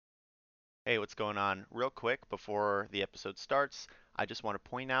Hey, what's going on? Real quick before the episode starts, I just want to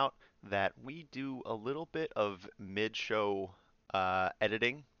point out that we do a little bit of mid-show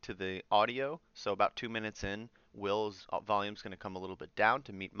editing to the audio. So about 2 minutes in, Will's volume's going to come a little bit down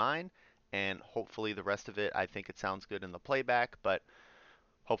to meet mine, and hopefully the rest of it, I think it sounds good in the playback, but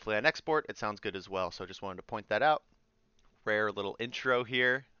hopefully on export it sounds good as well. So I just wanted to point that out. Rare little intro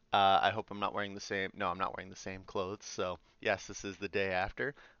here. I hope I'm not wearing the same. No, I'm not wearing the same clothes. So, yes, this is the day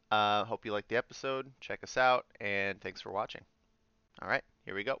after. Hope you like the episode. Check us out, and thanks for watching. All right,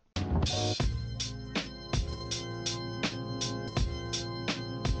 here we go.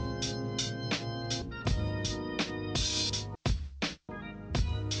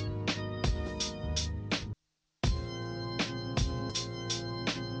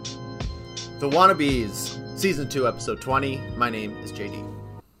 The Wannabes, Season 2, Episode 20. My name is JD.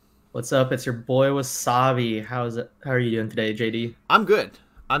 What's up? It's your boy Wasabi. How are you doing today, JD? I'm good.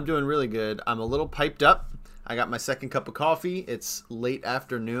 I'm doing really good. I'm a little piped up. I got my second cup of coffee. It's late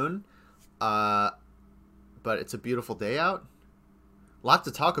afternoon, but it's a beautiful day out. A lot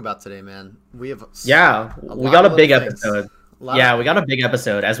to talk about today, man. We have We got a big things. episode. Yeah, we got a big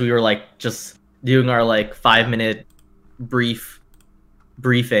episode as we were just doing our 5-minute briefing.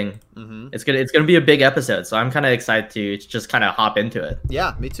 Mm-hmm. It's gonna be a big episode, so I'm kind of excited to just kind of hop into it.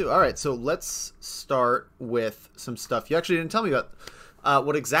 Yeah, me too. All right, so let's start with some stuff. You actually didn't tell me about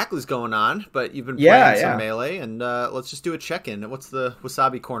what exactly is going on, but you've been playing some Melee, and let's just do a check-in. What's the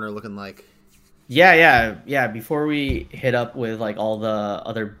Wasabi corner looking like? Yeah. Before we hit up with all the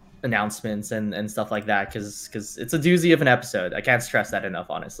other announcements and stuff like that, because it's a doozy of an episode. I can't stress that enough,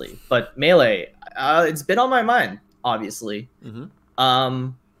 honestly. But Melee, it's been on my mind, obviously. Mm-hmm.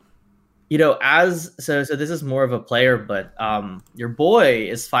 So this is more of a player, but your boy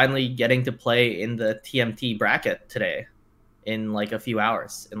is finally getting to play in the TMT bracket today in a few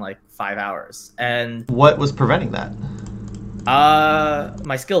hours, in 5 hours. And what was preventing that?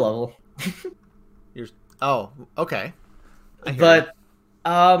 my skill level. Okay. But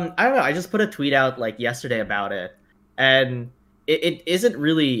I don't know, I just put a tweet out yesterday about it, and it isn't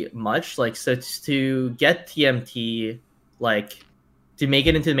really much. So to get TMT, to make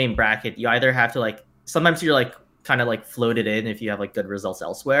it into the main bracket, you either have to sometimes you're kind of floated in if you have good results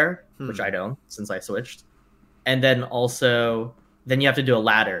elsewhere, which I don't, since I switched. And then also then you have to do a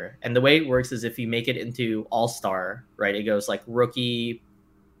ladder. And the way it works is if you make it into all-star, right, it goes rookie,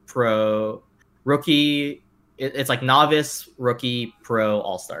 pro, rookie, it's novice, rookie, pro,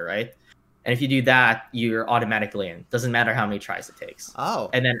 all-star, right? And if you do that, you're automatically in. Doesn't matter how many tries it takes. Oh.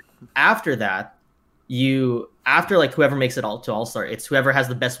 And then after that, after whoever makes it to all-star, it's whoever has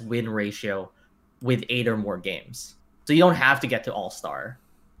the best win ratio with 8 or more games. So you don't have to get to all-star.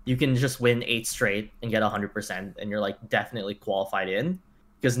 You can just win 8 straight and get 100%, and you're definitely qualified in,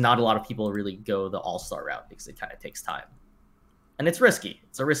 because not a lot of people really go the all-star route because it kind of takes time. And it's risky.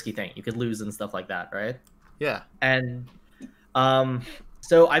 It's a risky thing. You could lose and stuff like that, right? Yeah. And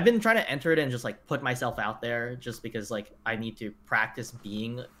so I've been trying to enter it and just put myself out there, just because I need to practice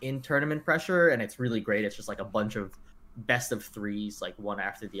being in tournament pressure, and it's really great. It's just a bunch of best of threes, one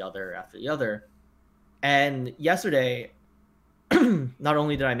after the other. And yesterday, not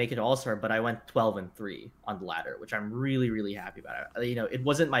only did I make it to All-Star, but I went 12-3 on the ladder, which I'm really, really happy about. It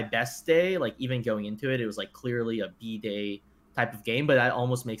wasn't my best day. Even going into it, it was clearly a B day type of game, but that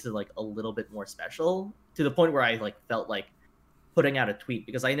almost makes it a little bit more special, to the point where I felt putting out a tweet,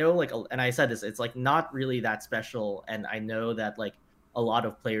 because I know and I said this, it's not really that special, and I know that a lot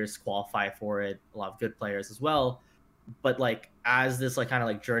of players qualify for it, a lot of good players as well. But as this kind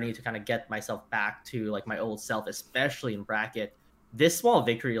of journey to kind of get myself back to my old self, especially in bracket, this small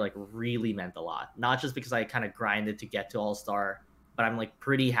victory really meant a lot. Not just because I kind of grinded to get to all-star, but I'm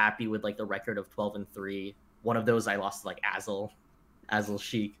pretty happy with the record of 12-3. One of those I lost to Azel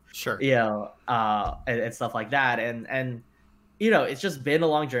Sheik. Sure. And stuff like that. And it's just been a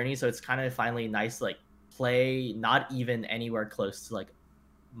long journey, so it's kind of finally nice to play not even anywhere close to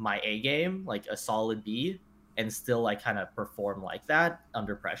my A game, a solid B, and still kind of perform like that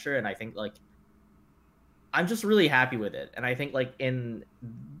under pressure. And I think I'm just really happy with it. And I think in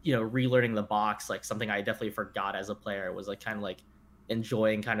relearning the box, something I definitely forgot as a player was kind of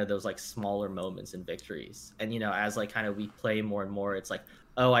enjoying kind of those smaller moments and victories. And as kind of we play more and more, it's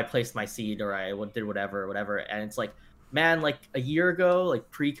oh, I placed my seed, or I did whatever, and it's man, a year ago,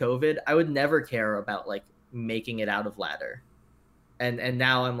 pre-COVID, I would never care about making it out of ladder, and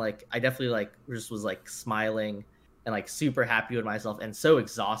now I'm I definitely just was smiling and super happy with myself, and so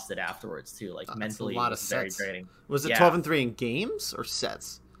exhausted afterwards too, mentally. A lot of very sets. draining. Was it 12-3 in games or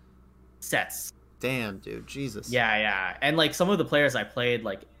sets? Sets. Damn, dude, Jesus. Yeah. And some of the players I played,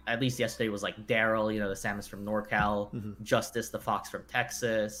 at least yesterday was like Daryl, the Samus from NorCal, Mm-hmm. Justice the Fox from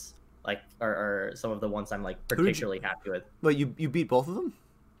Texas, like are some of the ones I'm like Who did you? particularly happy with. But you beat both of them?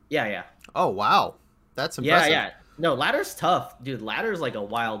 Yeah, yeah. Oh wow, that's Yeah, impressive. yeah. No, ladder's tough, dude. Ladder's like a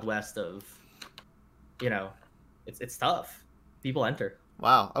wild west of, you know, it's tough. People enter.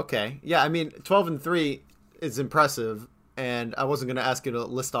 Wow. Okay. Yeah. I mean, 12-3 is impressive, and I wasn't gonna ask you to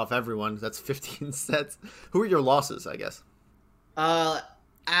list off everyone. That's 15 sets. Who are your losses? I guess.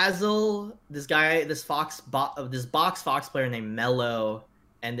 Azel, this this box fox player named Mello,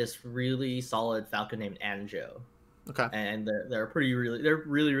 and this really solid Falcon named Anjo. Okay. And they're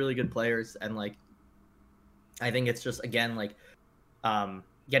really good players, and like I think it's just again like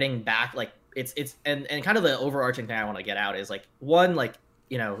getting back like it's and kind of the overarching thing I want to get out is like one like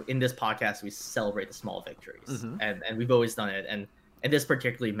in this podcast we celebrate the small victories, Mm-hmm. and we've always done it, and this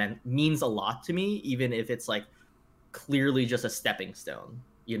particularly means a lot to me, even if it's like clearly just a stepping stone,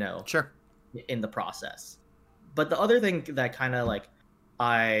 Sure. in the process. But the other thing that kind of like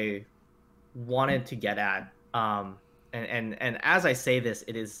I wanted to get at, and as I say this,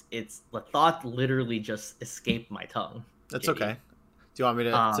 it's the thought literally just escaped my tongue. That's JD. okay. Do you want me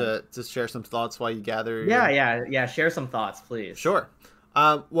to share some thoughts while you gather? Yeah. Share some thoughts, please. Sure.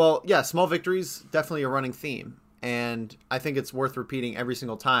 Well, yeah, small victories, definitely a running theme. And I think it's worth repeating every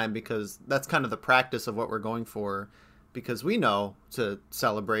single time because that's kind of the practice of what we're going for, because we know to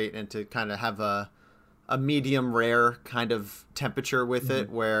celebrate and to kind of have a medium rare kind of temperature with it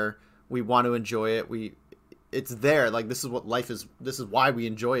where we want to enjoy it. It's there. Like, this is what life is. This is why we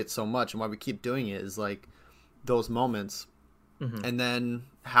enjoy it so much and why we keep doing it, is like those moments. And then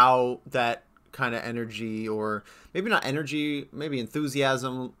how that kind of energy, or maybe not energy, maybe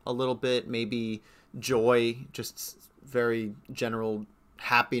enthusiasm a little bit, maybe joy, just very general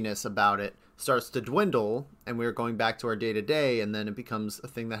happiness about it, starts to dwindle, and we're going back to our day to day, and then it becomes a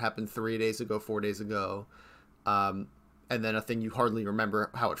thing that happened 3 days ago, 4 days ago, and then a thing you hardly remember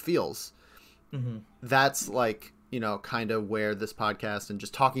how it feels. That's like, kind of where this podcast and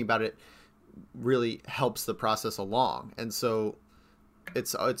just talking about it really helps the process along. And so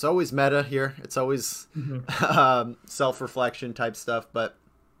it's always meta here. It's always self-reflection type stuff. But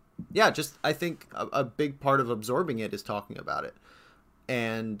yeah, just I think a big part of absorbing it is talking about it.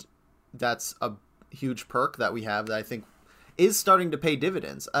 And that's a huge perk that we have that I think is starting to pay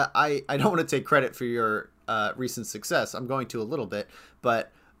dividends. I don't want to take credit for your recent success. I'm going to a little bit,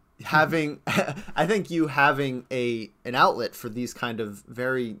 but I think you having an outlet for these kind of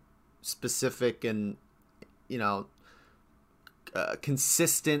very specific and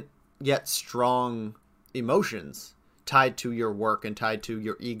consistent yet strong emotions tied to your work and tied to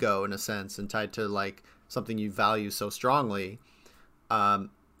your ego in a sense, and tied to like something you value so strongly,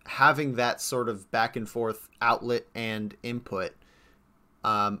 having that sort of back and forth outlet and input,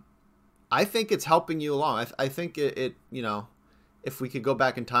 I think it's helping you along. I think it if we could go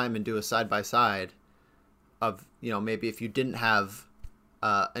back in time and do a side by side of maybe if you didn't have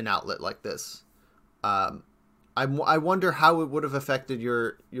an outlet like this, I wonder how it would have affected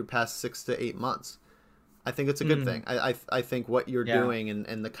your past 6 to 8 months. I think it's a good thing. I think what you're doing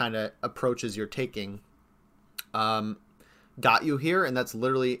and the kind of approaches you're taking got you here, and that's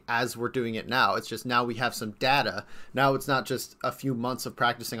literally as we're doing it now. It's just now we have some data. Now it's not just a few months of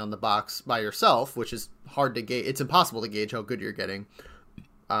practicing on the box by yourself, which is hard to gauge. It's impossible to gauge how good you're getting.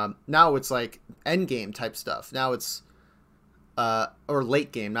 Now it's like end game type stuff. Now it's or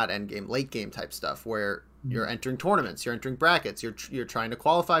late game, not end game, late game type stuff where you're entering tournaments, you're entering brackets, you're trying to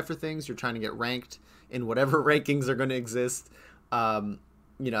qualify for things, you're trying to get ranked in whatever rankings are going to exist, and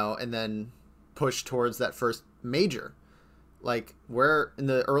then push towards that first major. Like, we're in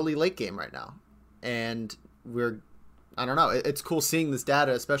the early late game right now, and I don't know, it's cool seeing this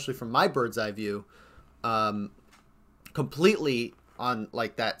data, especially from my bird's eye view, completely on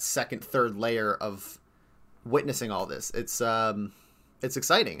like that second, third layer of witnessing all this. It's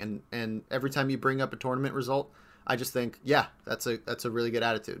exciting, and every time you bring up a tournament result, I just think, yeah, that's a really good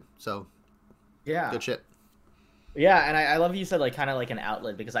attitude. So yeah, good shit. Yeah, and I love you said like kind of like an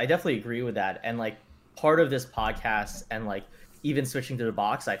outlet, because I definitely agree with that. And like part of this podcast and like even switching to the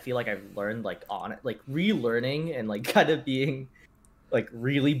box, I feel like I've learned like on it, like relearning and like kind of being like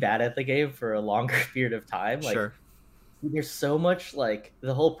really bad at the game for a longer period of time. Like, Sure. there's so much, like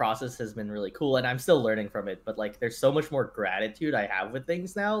the whole process has been really cool, and I'm still learning from it, but like there's so much more gratitude I have with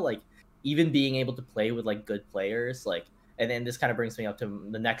things now, like even being able to play with like good players, like, and then this kind of brings me up to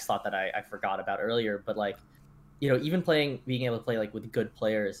the next thought that I forgot about earlier, but like even being able to play like with good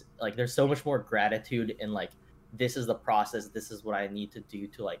players, like there's so much more gratitude in like, this is the process, this is what I need to do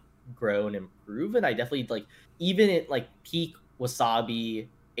to like grow and improve. And I definitely like, even at like peak Wasabi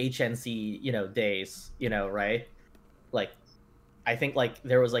HNC, days, right? Like I think like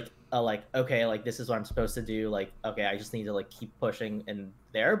there was like a like okay, like this is what I'm supposed to do, like okay, I just need to like keep pushing in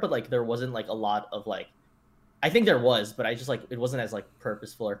there, but like there wasn't like a lot of like I think there was, but I just like it wasn't as like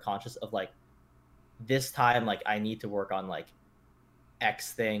purposeful or conscious of like this time like I need to work on like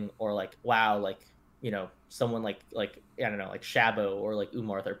X thing, or like wow, like someone like I don't know, like Shabo or like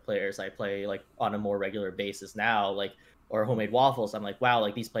Umarth players I play like on a more regular basis now, like or Homemade Waffles. I'm like wow,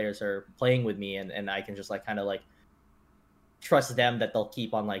 like these players are playing with me, and I can just like kind of like trust them that they'll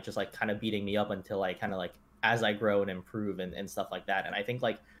keep on like just like kind of beating me up until I kind of like as I grow and improve and stuff like that. And I think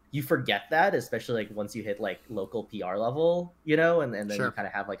like you forget that, especially like once you hit like local PR level, and then you Sure. kind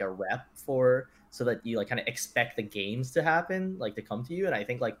of have like a rep for so that you like kind of expect the games to happen, like to come to you. And I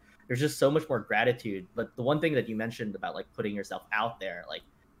think like there's just so much more gratitude. But the one thing that you mentioned about like putting yourself out there, like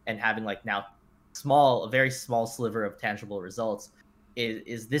and having like now a very small sliver of tangible results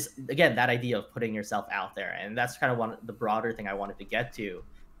is this again, that idea of putting yourself out there. And that's kind of the broader thing I wanted to get to,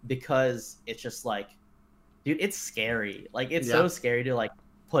 because it's just like, dude, it's scary. Like it's Yeah. so scary to like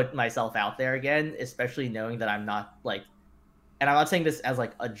put myself out there again, especially knowing that I'm not like, and I'm not saying this as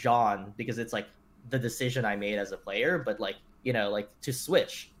like a John because it's like the decision I made as a player, but like like to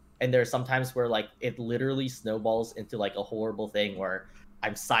switch. And there's sometimes where like it literally snowballs into like a horrible thing where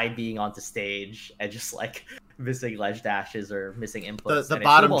I'm side being onto stage and just like missing ledge dashes or missing The inputs, the and it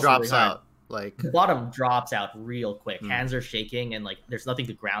bottom snowballs really drops hard. out. Like, The bottom drops out real quick. hmm. Hands are shaking, and like there's nothing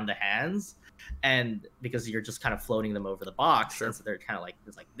to ground the hands, and because you're just kind of floating them over the box, and Sure. so they're kind of like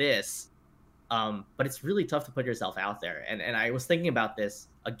it's like this. But it's really tough to put yourself out there. And I was thinking about this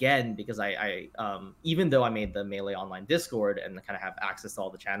again because I even though I made the Melee Online Discord and kind of have access to all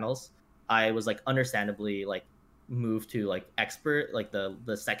the channels, I was like understandably like moved to like expert, like the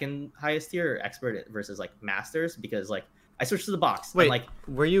second highest tier, expert versus like masters, because like I switched to the box and Wait, like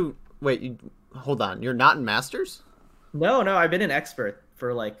were you? Wait, hold on. You're not in Masters? no, I've been an expert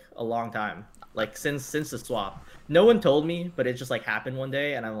for like a long time. Like since the swap. No one told me, but it just like happened one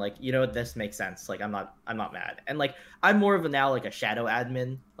day and I'm like, this makes sense. Like I'm not mad. And like I'm more of a now like a shadow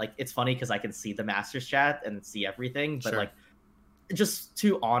admin. Like it's funny because I can see the masters chat and see everything, but Sure. like just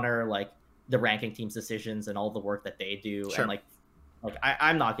to honor like the ranking team's decisions and all the work that they do. And Sure. like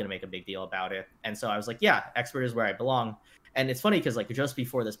I'm not gonna make a big deal about it. And so I was like, yeah, expert is where I belong. And it's funny because like just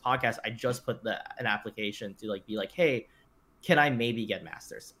before this podcast, I just put an application to like be like, hey, can I maybe get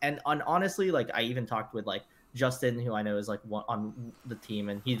masters? And honestly, like I even talked with like Justin, who I know is like one on the team,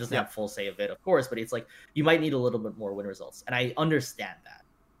 and he doesn't have Yep. full say of it, of course, but it's like you might need a little bit more win results, and I understand that.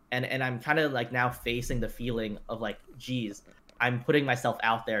 And I'm kind of like now facing the feeling of like, geez, I'm putting myself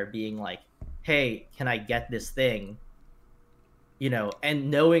out there, being like, hey, can I get this thing?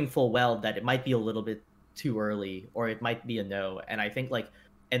 And knowing full well that it might be a little bit too early or it might be a no. And I think like,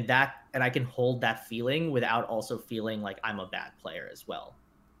 and I can hold that feeling without also feeling like I'm a bad player as well,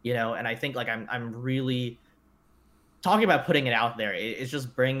 and I think like I'm really talking about putting it out there. It's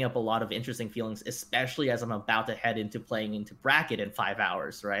just bringing up a lot of interesting feelings, especially as I'm about to head into playing into bracket in 5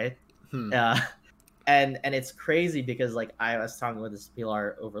 hours, right? Hmm. uh, and it's crazy because like I was talking with this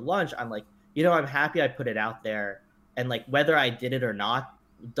PLR over lunch. I'm like, I'm happy I put it out there, and like whether I did it or not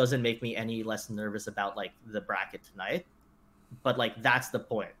doesn't make me any less nervous about like the bracket tonight. But like that's the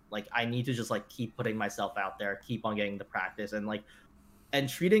point. Like I need to just like keep putting myself out there, keep on getting the practice, and like and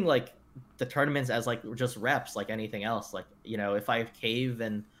treating like the tournaments as like just reps, like anything else. Like if I cave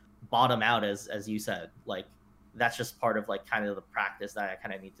and bottom out, as you said, like that's just part of like kind of the practice that I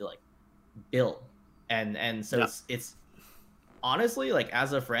kind of need to like build. And so Yeah. it's honestly like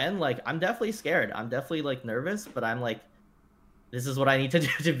as a friend, like I'm definitely scared. I'm definitely like nervous, but I'm like, this is what I need to do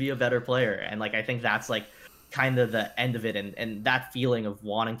to be a better player. And like I think that's like kind of the end of it, and that feeling of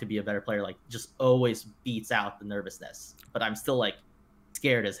wanting to be a better player like just always beats out the nervousness. But I'm still like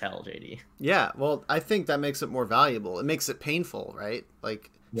scared as hell, JD. Yeah. Well, I think that makes it more valuable. It makes it painful, right?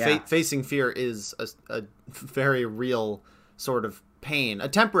 Like Yeah. facing fear is a very real sort of pain, a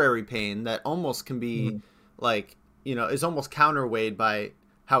temporary pain that almost can be Mhm. like is almost counterweighed by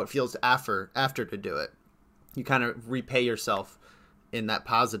how it feels after to do it. You kind of repay yourself in that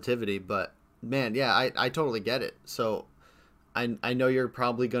positivity, but man, yeah, I totally get it. So I know you're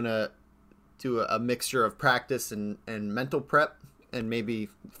probably gonna do a mixture of practice and mental prep and maybe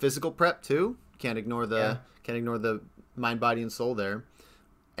physical prep too. Yeah. Can't ignore the mind, body, and soul there.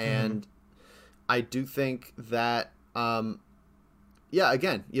 Hmm. And I do think that yeah,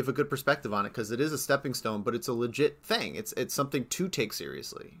 again, you have a good perspective on it because it is a stepping stone, but it's a legit thing. It's something to take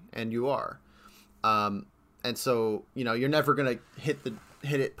seriously, and you are. Um, and so you're never gonna hit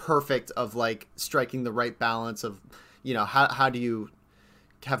it perfect of like striking the right balance of how do you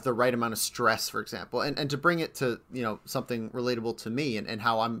have the right amount of stress, for example, and to bring it to, you know, something relatable to me and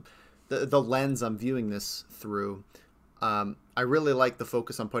how I'm the lens I'm viewing this through. I really like the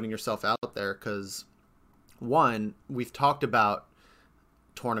focus on putting yourself out there because, one, we've talked about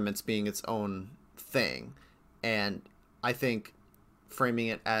tournaments being its own thing, and I think framing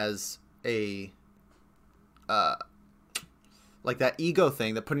it as a like that ego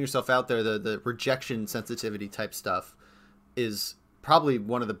thing, that putting yourself out there, the rejection sensitivity type stuff is probably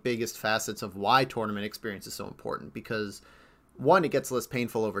one of the biggest facets of why tournament experience is so important, because one, it gets less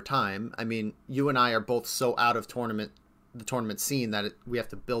painful over time. I mean, you and I are both so out of the tournament scene that we have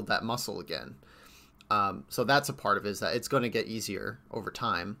to build that muscle again. So that's a part of it, is that it's going to get easier over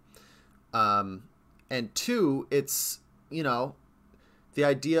time. And two, it's, you know, the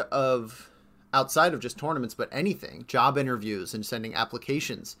idea of, outside of just tournaments, but anything, job interviews and sending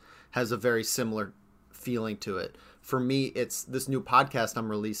applications has a very similar feeling to it. For me, it's this new podcast I'm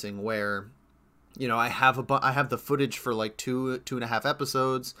releasing where, you know, I have the footage for like two and a half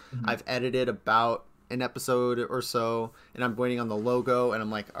episodes. Mm-hmm. I've edited about an episode or so, and I'm waiting on the logo, and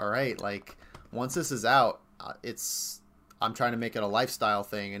I'm like, all right, like once this is out, I'm trying to make it a lifestyle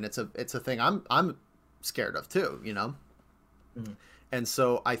thing, and it's a thing I'm scared of too, you know? Mm-hmm. And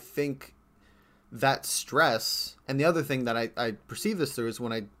so I think that stress, and the other thing that I perceive this through is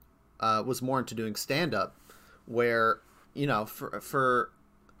when I was more into doing stand-up, where, you know, for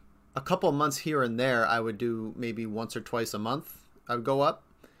a couple of months here and there, I would do maybe once or twice a month. I would go up,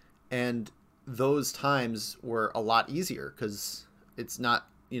 and those times were a lot easier because it's not,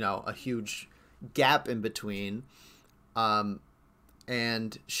 you know, a huge gap in between.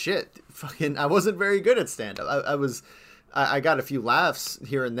 And shit, fucking, I wasn't very good at stand-up. I got a few laughs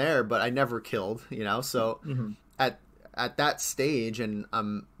here and there, but I never killed, you know? So mm-hmm. at that stage, and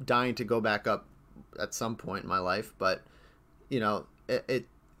I'm dying to go back up at some point in my life, but, you know, it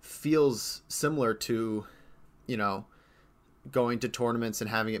feels similar to, you know, going to tournaments and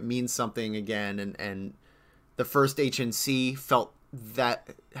having it mean something again. And the first HNC felt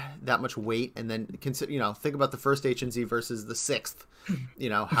that much weight. And then consider, you know, think about the first HNC versus the sixth, you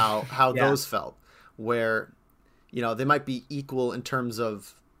know, how yeah. those felt, where, you know, they might be equal in terms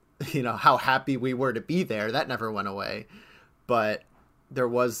of, you know, how happy we were to be there. That never went away. But there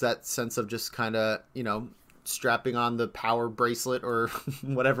was that sense of just kind of, you know, strapping on the power bracelet or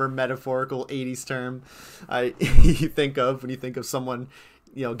whatever metaphorical 80s term you think of when you think of someone,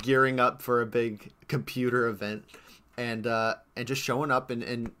 you know, gearing up for a big computer event, and just showing up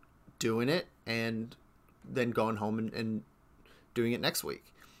and doing it, and then going home and doing it next week.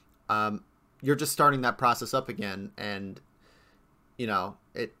 You're just starting that process up again, and, you know,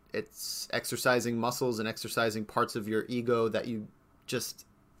 it's exercising muscles and exercising parts of your ego that you just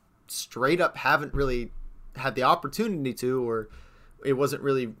straight up haven't really had the opportunity to, or it wasn't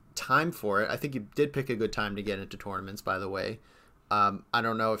really time for it. I think you did pick a good time to get into tournaments, by the way. I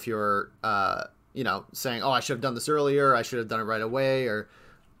don't know if you're, you know, saying, oh, I should have done this earlier, I should have done it right away, or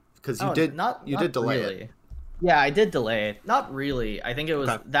because you did delay really. it. Yeah, I did delay it. Not really. I think it was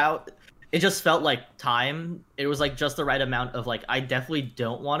that. It just felt like time. It was like just the right amount of like, I definitely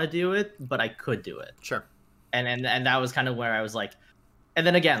don't want to do it, but I could do it. Sure. And that was kind of where I was like, and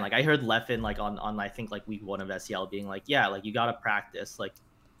then again, like I heard Leffen like on I think like week 1 of SEL being like, yeah, like you gotta practice, like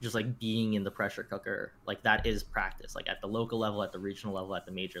just like being in the pressure cooker, like that is practice, like at the local level, at the regional level, at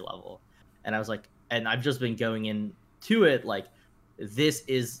the major level. And I was like, and I've just been going into it like, this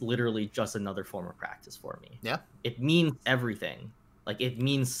is literally just another form of practice for me. Yeah. It means everything. Like it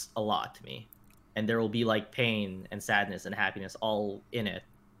means a lot to me, and there will be like pain and sadness and happiness all in it.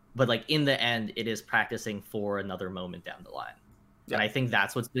 But like in the end, it is practicing for another moment down the line. Yeah. And I think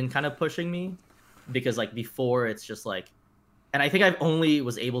that's what's been kind of pushing me, because like before it's just like, and I think I've only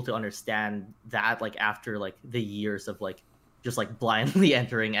was able to understand that like after like the years of like just like blindly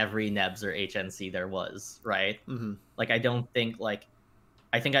entering every NEBS or HNC there was, right? Mm-hmm. Like I don't think like,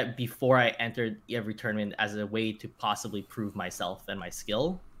 I think before I entered every tournament as a way to possibly prove myself and my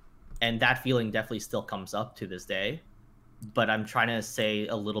skill, and that feeling definitely still comes up to this day. But I'm trying to say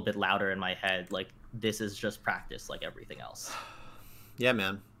a little bit louder in my head, like this is just practice, like everything else. Yeah,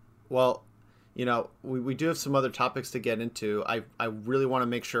 man. Well, you know, we do have some other topics to get into. I really want to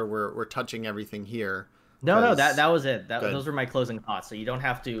make sure we're touching everything here. No, that was it. Those were my closing thoughts. So you don't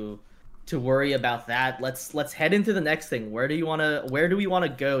have to worry about that. Let's head into the next thing. Where do we want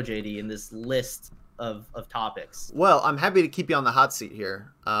to go, JD, in this list of topics? Well, I'm happy to keep you on the hot seat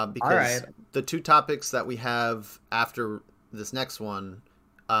here, because the two topics that we have after this next one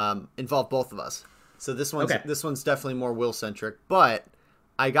involve both of us. So this one's definitely more Will centric, but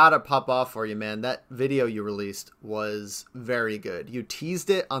I gotta pop off for you, man. That video you released was very good. You teased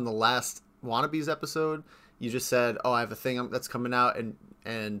it on the last Wannabes episode. You just said, "Oh, I have a thing that's coming out,"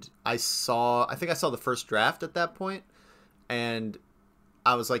 and I think I saw the first draft at that point, and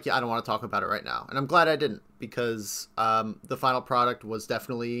I was like, "Yeah, I don't want to talk about it right now," and I'm glad I didn't because the final product was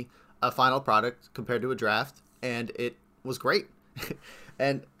definitely a final product compared to a draft, and it was great.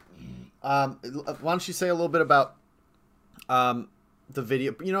 And why don't you say a little bit about the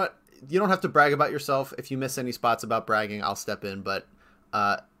video? You know what? You don't have to brag about yourself. If you miss any spots about bragging, I'll step in. But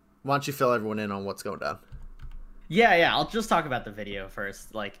why don't you fill everyone in on what's going down? Yeah, I'll just talk about the video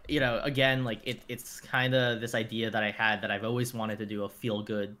first. Like, again, like it's kind of this idea that I had that I've always wanted to do a feel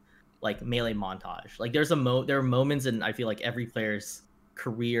good, like melee montage. Like there are moments in I feel like every player's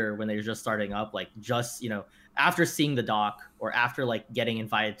career when they're just starting up, like just after seeing the doc or after like getting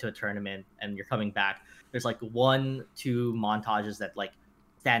invited to a tournament and you're coming back, there's like 1-2 montages that like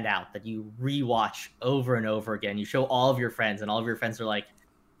stand out that you rewatch over and over again. You show all of your friends and all of your friends are like,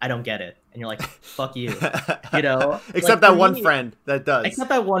 I don't get it. And you're like, fuck you. Except like, that one friend that does. Except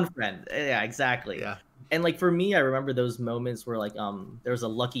that one friend. Yeah, exactly. Yeah. And like for me, I remember those moments where like there was a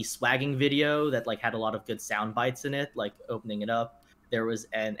Lucky swagging video that like had a lot of good sound bites in it, like opening it up. There was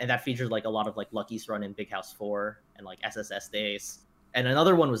and that featured like a lot of like Lucky's run in Big House 4 and like SSS days. And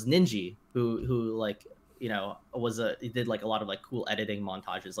another one was Ninji, who like he did like a lot of like cool editing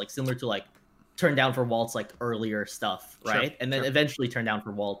montages, like similar to like Turn Down for Walt's like earlier stuff, right? Sure, and then eventually Turn Down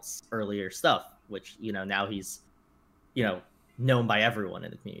for Walt's earlier stuff, which now he's known by everyone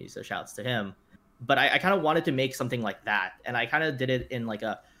in the community, so shouts to him. But I kind of wanted to make something like that, and I kind of did it in like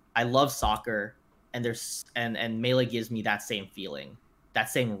I love soccer, and and Melee gives me that same feeling, that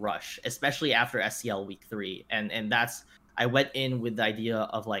same rush, especially after SCL week 3, and that's I went in with the idea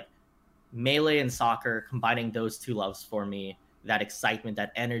of like Melee and soccer combining those two loves for me, that excitement,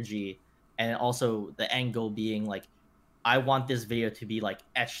 that energy. And also the end goal being like, I want this video to be like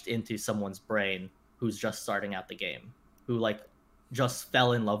etched into someone's brain who's just starting out the game, who like just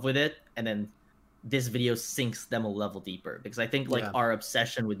fell in love with it. And then this video sinks them a level deeper. Because I think like our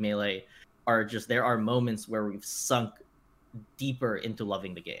obsession with Melee there are moments where we've sunk deeper into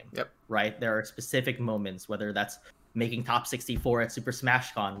loving the game. Yep. Right? There are specific moments, whether that's making top 64 at Super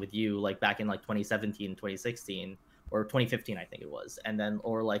Smash Con with you, like back in like 2017, 2016. Or 2015, I think it was, and then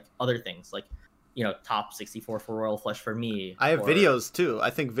or like other things like top 64 for Royal Flush for me. I have videos too. I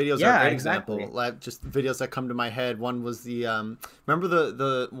think videos are a great example. Like just videos that come to my head. One was the remember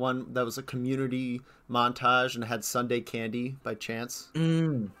the one that was a community montage and had Sunday Candy by Chance.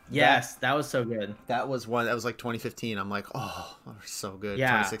 Yes, that was so good. That was one that was like 2015. I'm like, oh, so good.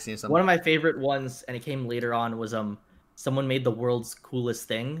 Yeah, 2016 or something. One of my favorite ones, and it came later on, was someone made the world's coolest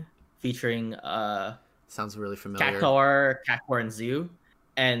thing featuring sounds really familiar. Cactuar, and Zoo,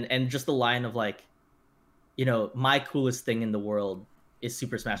 and just the line of like, my coolest thing in the world is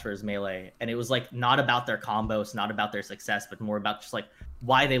Super Smash Bros. Melee, and it was like not about their combos, not about their success, but more about just like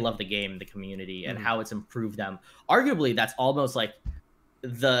why they love the game, the community, and how it's improved them. Arguably, that's almost like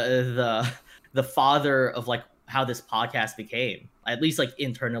the father of like how this podcast became. At least like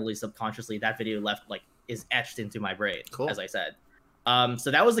internally, subconsciously, that video left like is etched into my brain. Cool. As I said. So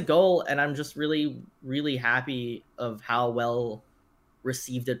that was the goal, and I'm just really, really happy of how well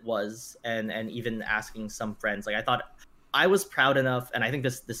received it was, and even asking some friends. Like I thought I was proud enough, and I think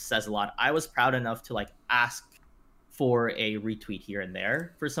this says a lot. I was proud enough to like ask for a retweet here and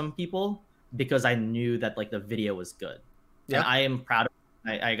there for some people because I knew that like the video was good. Yeah. And I am proud of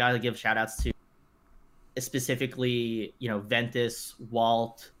I gotta give shout outs to specifically, Ventus,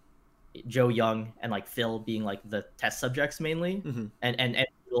 Walt, Joe Young, and like Phil being like the test subjects mainly, and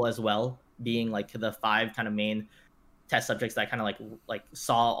Phil as well being like the 5 kind of main test subjects that kind of like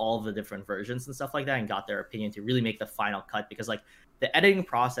saw all the different versions and stuff like that and got their opinion to really make the final cut, because like the editing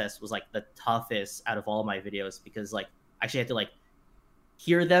process was like the toughest out of all my videos, because like I actually had to like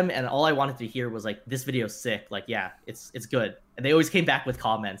hear them, and all I wanted to hear was like, this video's sick, like yeah, it's good, and they always came back with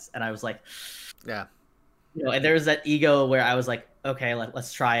comments, and I was like, yeah, and there was that ego where I was like, okay,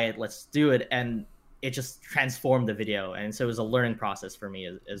 let's try it, let's do it, and it just transformed the video. And so it was a learning process for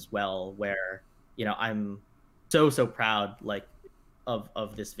me as well, where I'm so proud like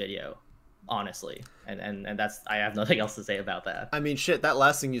of this video, honestly, and that's, I have nothing else to say about that. I mean, shit, that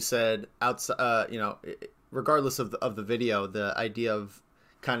last thing you said outside, regardless of the video, the idea of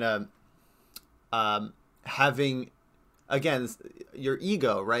kind of having, again, your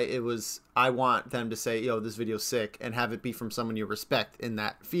ego, right? It was, I want them to say, yo, this video's sick, and have it be from someone you respect in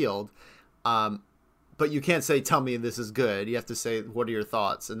that field. But you can't say, tell me this is good. You have to say, what are your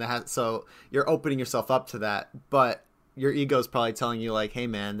thoughts? And so you're opening yourself up to that, but your ego's probably telling you like, hey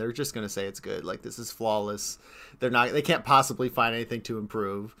man, they're just gonna say it's good. Like this is flawless. They can't possibly find anything to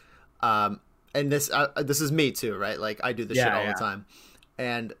improve. And this is me too, right? Like I do this shit all the time,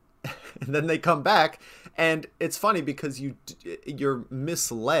 and and then they come back, and it's funny because you're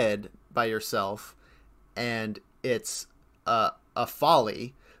misled by yourself, and it's a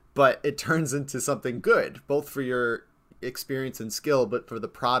folly, but it turns into something good, both for your experience and skill, but for the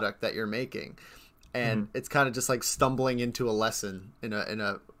product that you're making. And it's kind of just like stumbling into a lesson in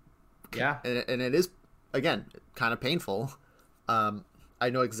a yeah, and it is, again, kind of painful. I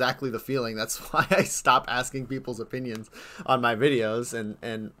know exactly the feeling. That's why I stop asking people's opinions on my videos.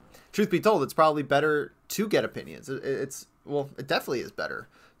 And truth be told, it's probably better to get opinions. It definitely is better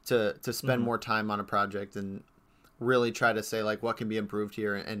to spend more time on a project and really try to say like what can be improved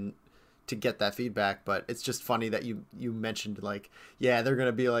here and to get that feedback. But it's just funny that you mentioned like, yeah, they're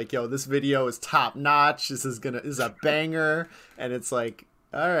gonna be like, yo, this video is top notch, this is a banger, and it's like,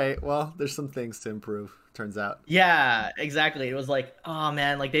 all right, well, there's some things to improve, turns out. Yeah, exactly. It was like, oh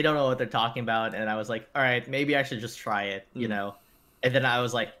man, like they don't know what they're talking about, and I was like, all right, maybe I should just try it, you know. And then I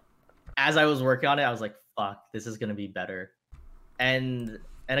was like, as I was working on it, I was like, fuck, this is gonna be better. And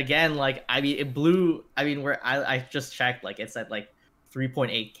again, like, I mean, it blew. I mean, I just checked, like it's at like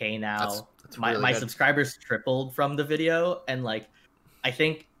 3.8K now. That's my really my good. subscribers tripled from the video, and like I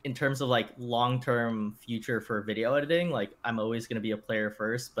think in terms of like long-term future for video editing, like I'm always going to be a player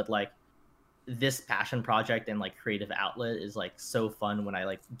first, but like this passion project and like creative outlet is like so fun when I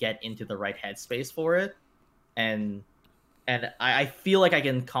like get into the right headspace for it. And I feel like I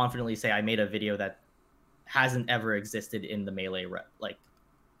can confidently say I made a video that hasn't ever existed in the Melee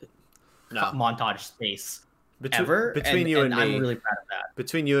montage space ever. Between you and me, I'm really proud of that.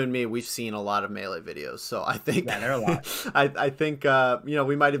 Between you and me, we've seen a lot of Melee videos, so I think there are a lot. I think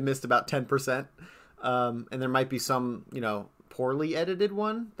we might have missed about 10%, and there might be some poorly edited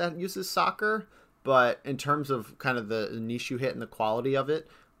one that uses soccer, but in terms of kind of the niche you hit and the quality of it,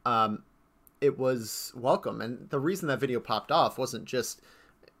 it was welcome. And the reason that video popped off wasn't just,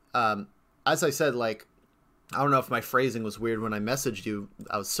 as I said, like, I don't know if my phrasing was weird when I messaged you.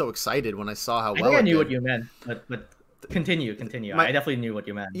 I was so excited when I saw how well I it knew did. what you meant, but continue. I definitely knew what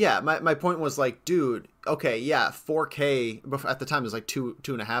you meant. Yeah, my point was like, dude, okay, yeah, 4K at the time it was like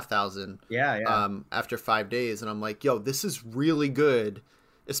 2,500. Yeah. After 5 days, and I'm like, yo, this is really good,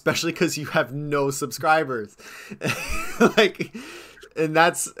 especially because you have no subscribers. Like, and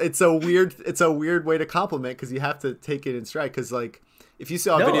it's a weird way to compliment, because you have to take it in stride. Because like, if you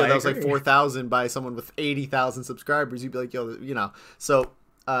saw a video that was like 4,000 by someone with 80,000 subscribers, you'd be like, yo, So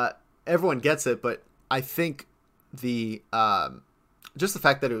everyone gets it, but I think the just the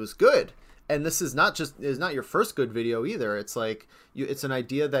fact that it was good, and this is not your first good video either. It's like it's an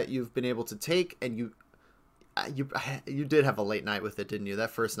idea that you've been able to take, and you did have a late night with it, didn't you?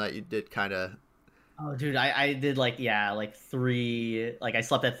 That first night you did kind of. Oh, dude, I did like 3. Like I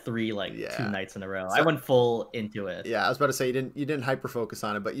slept at 3 2 nights in a row. So, I went full into it. Yeah, I was about to say you didn't hyper focus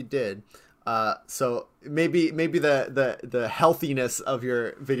on it, but you did. So maybe the healthiness of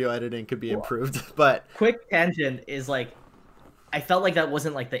your video editing could be improved. But quick tangent is like, I felt like that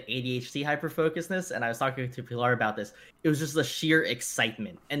wasn't like the ADHD hyperfocusness, and I was talking to Pilar about this. It was just the sheer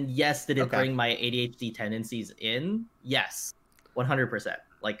excitement. And yes, did it bring my ADHD tendencies in? Yes, 100%.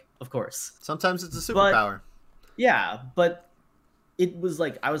 Like, of course. Sometimes it's a superpower. But it was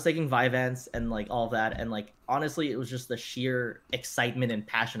like I was taking Vyvanse and like all that, and like honestly, it was just the sheer excitement and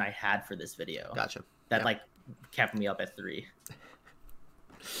passion I had for this video. Gotcha. That like kept me up at 3.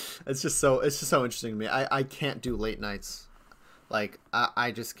 It's just so interesting to me. I can't do late nights. Like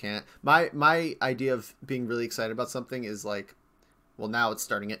I just can't. My idea of being really excited about something is like, well, now it's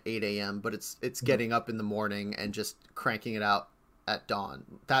starting at 8 a.m., but it's getting up in the morning and just cranking it out at dawn.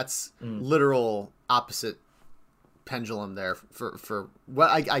 That's literal opposite pendulum there for what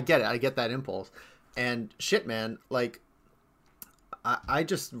I get it. I get that impulse. And shit, man, like I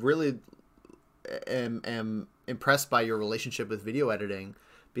just really am impressed by your relationship with video editing,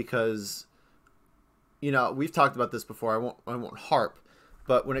 because we've talked about this before. I won't harp,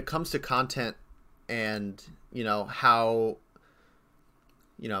 but when it comes to content and how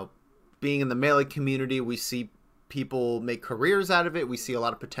being in the Melee community, we see people make careers out of it. We see a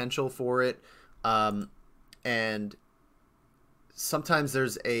lot of potential for it. And sometimes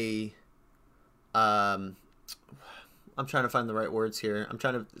there's I'm trying to find the right words here. I'm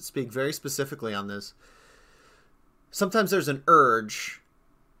trying to speak very specifically on this. Sometimes there's an urge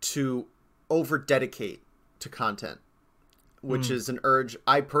to over dedicate to content, which is an urge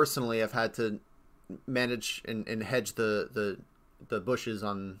I personally have had to manage and hedge the bushes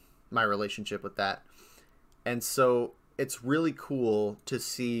on my relationship with that. And so it's really cool to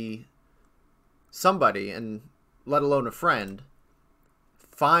see somebody, and let alone a friend,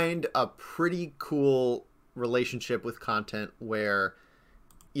 find a pretty cool relationship with content where,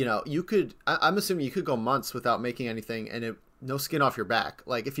 you know, you could, I'm assuming you could go months without making anything and no skin off your back.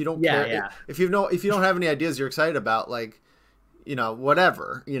 Like, if you don't Yeah, care, yeah. if you don't have any ideas you're excited about, like, you know,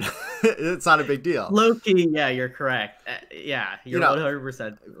 whatever, you know, it's not a big deal. Low key, yeah, you're correct. Yeah, you're You know,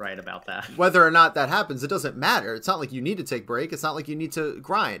 100% right about that. Whether or not that happens, it doesn't matter. It's not like you need to take break. It's not like you need to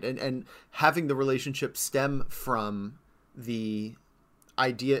grind. And having the relationship stem from the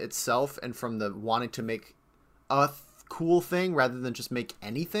idea itself and from the wanting to make a cool thing rather than just make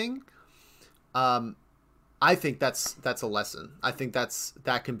anything. I think that's a lesson. I think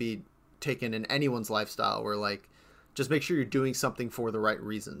that can be taken in anyone's lifestyle, where, like, just make sure you're doing something for the right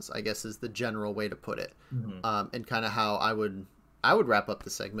reasons, I guess, is the general way to put it. And kind of how I would wrap up the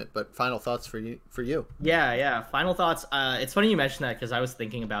segment. But final thoughts for you. Yeah. Final thoughts. It's funny you mentioned that, because I was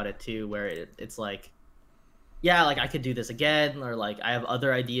thinking about it too, where it's like, yeah, like I could do this again, or like I have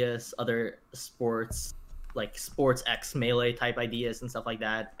other ideas, other sports, like sports X Melee type ideas and stuff like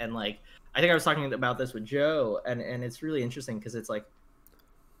that. And like, I think I was talking about this with Joe, and it's really interesting because it's like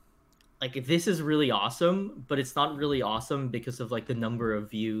this is really awesome, but it's not really awesome because of like the number of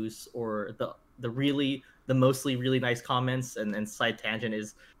views or the mostly really nice comments. And side tangent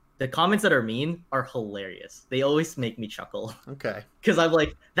is, the comments that are mean are hilarious. They always make me chuckle. Okay. Because I'm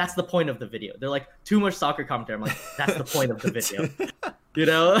like, that's the point of the video. They're like, too much soccer commentary. I'm like, that's the point of the video. You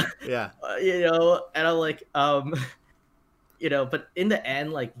know? Yeah. You know, and I'm like, you know, but in the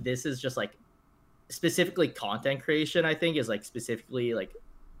end, like, this is just like specifically content creation, I think, is like specifically like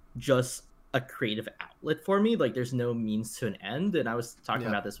just a creative outlet for me. Like, there's no means to an end. And I was talking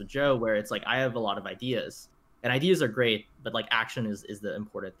about this with Joe, where it's like I have a lot of ideas, and ideas are great, but like action is the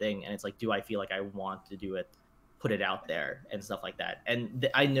important thing. And it's like, do I feel like I want to do it, put it out there and stuff like that? And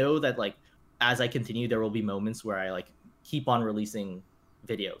I know that like as I continue, there will be moments where I like keep on releasing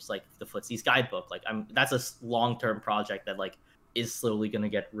videos, like the Footsie's guidebook. Like that's a long-term project that like is slowly going to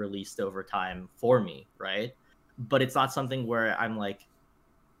get released over time for me, right? But it's not something where I'm like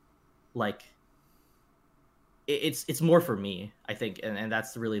it's more for me, I think, and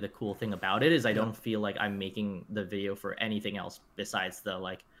that's really the cool thing about it, is I don't feel like I'm making the video for anything else besides the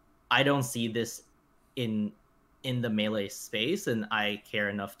like, I don't see this in the Melee space, and I care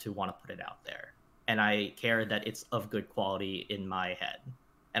enough to want to put it out there, and I care that it's of good quality in my head.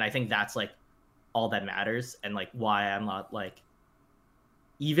 And I think that's like all that matters, and like why I'm not like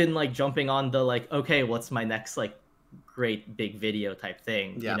even like jumping on the like, okay, what's my next like great big video type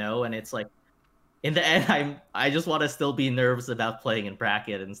thing, you know? And it's like, in the end, I just want to still be nervous about playing in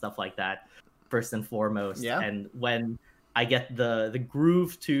bracket and stuff like that, first and foremost. And when I get the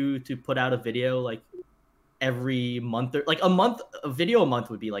groove to put out a video like every month, or like a video a month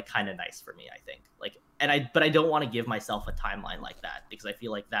would be like kind of nice for me, I think. Like, but I don't want to give myself a timeline like that, because I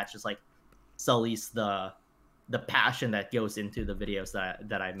feel like that just like sullies the passion that goes into the videos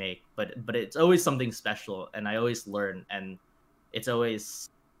that I make. But it's always something special, and I always learn, and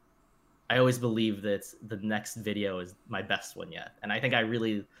I always believe that the next video is my best one yet. And I think I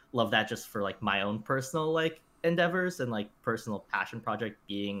really love that, just for like my own personal like endeavors and like personal passion project,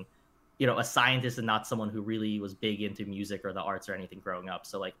 being, you know, a scientist and not someone who really was big into music or the arts or anything growing up.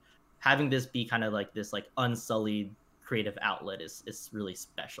 So like having this be kind of like this like unsullied creative outlet is really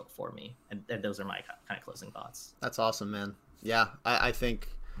special for me. And those are my kind of closing thoughts. That's awesome, man. Yeah, I think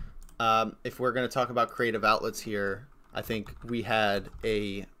if we're going to talk about creative outlets here, I think we had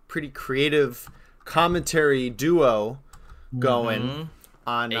a pretty creative commentary duo going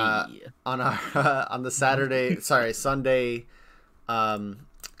on the Sunday.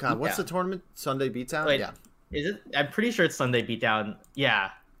 God, what's the tournament? Sunday Beatdown? Wait, is it? I'm pretty sure it's Sunday Beatdown.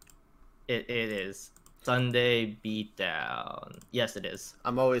 Yeah, it is Sunday Beatdown. Yes, it is.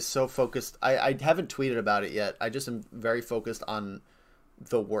 I'm always so focused. I haven't tweeted about it yet. I just am very focused on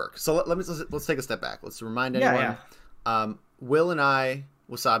the work. So let's take a step back. Let's remind anyone. Will and I,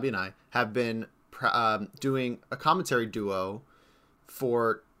 Wasabi and I, have been doing a commentary duo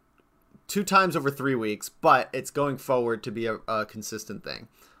for 2 times over 3 weeks, but it's going forward to be a consistent thing.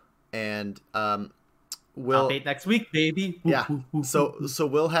 And Will, update next week, baby. Yeah. So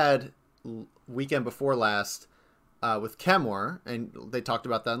Will had weekend before last with Kemwar, and they talked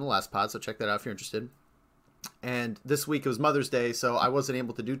about that in the last pod, so check that out if you're interested. And this week it was Mother's Day, so I wasn't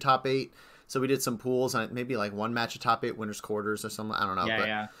able to do top 8. So we did some pools on maybe like one match of top 8 winners quarters or something. I don't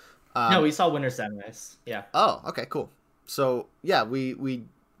know. No, we saw winner semis. Yeah. Oh, okay, cool. So yeah, we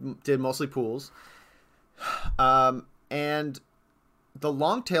did mostly pools. And the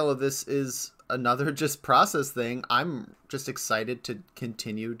long tail of this is another just process thing. I'm just excited to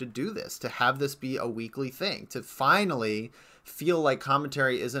continue to do this, to have this be a weekly thing, to finally feel like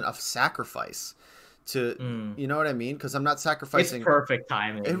commentary isn't a sacrifice. To Mm. you know what I mean? Because I'm not It's sacrificing. perfect It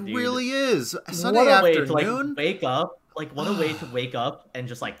timing, dude. really is. Sunday What a way to like afternoon. wake up. Like what a way to wake up and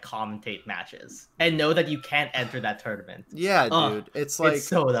just like commentate matches and know that you can't enter that tournament. Yeah, Oh, dude. It's it's like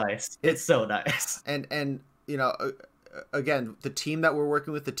so nice. It's it so nice. and you know, again, the team that we're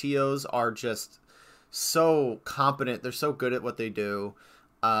working with, the TOs, are just so competent. They're so good at what they do.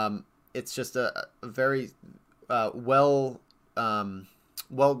 It's just a very well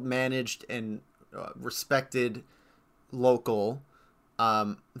well managed and respected local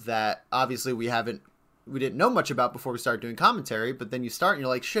that obviously we didn't know much about before we started doing commentary. But then you start and you're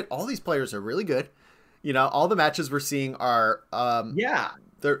like, shit, all these players are really good. You know, all the matches we're seeing are Yeah.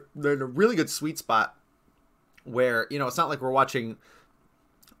 they're in a really good sweet spot where, you know, it's not like we're watching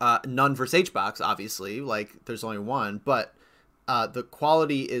None versus HBox, obviously, like there's only one, but the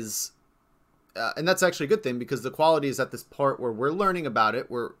quality is and that's actually a good thing, because the quality is at this part where we're learning about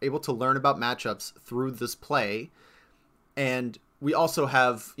it. We're able to learn about matchups through this play, and we also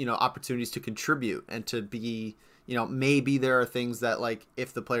have, you know, opportunities to contribute and to be, you know, maybe there are things that, like,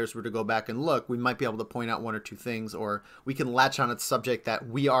 if the players were to go back and look, we might be able to point out one or two things, or we can latch on a subject that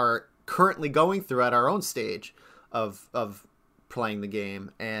we are currently going through at our own stage of playing the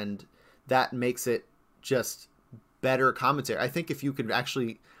game, and that makes it just better commentary. I think if you could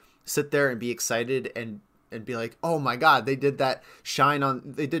actually sit there and be excited and be like, oh my god, they did that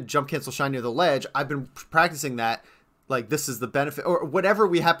they did jump cancel shine near the ledge, I've been practicing that, like, this is the benefit, or whatever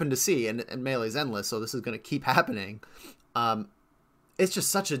we happen to see, and Melee's endless, so this is going to keep happening. It's just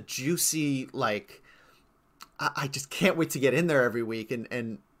such a juicy, like, I just can't wait to get in there every week,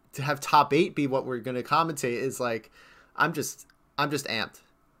 and to have top 8 be what we're going to commentate is like, I'm just amped.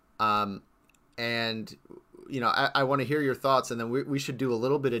 And you know, I want to hear your thoughts, and then we should do a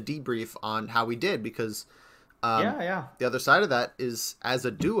little bit of debrief on how we did, because Yeah. the other side of that is, as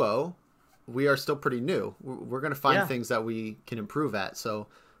a duo, we are still pretty new. We're going to find things that we can improve at. So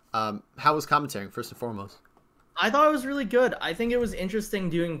how was commentating, first and foremost? I thought it was really good. I think it was interesting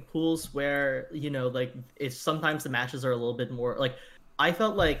doing pools where, you know, like, it's sometimes the matches are a little bit more like, I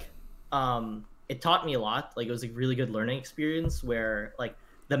felt like it taught me a lot. Like, it was a really good learning experience where, like,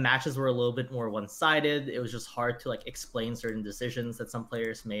 the matches were a little bit more one-sided. It was just hard to, like, explain certain decisions that some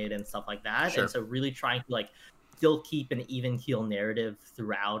players made and stuff like that. Sure. And so really trying to, like, still keep an even keel narrative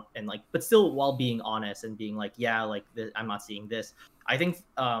throughout, and, like, but still while being honest and being like, yeah, like, I'm not seeing this. I think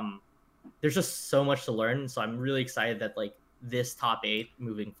there's just so much to learn. So I'm really excited that, like, this top 8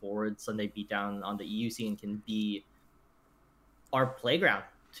 moving forward, Sunday Beatdown on the EU scene, can be our playground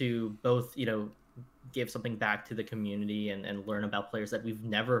to both, you know, give something back to the community and learn about players that we've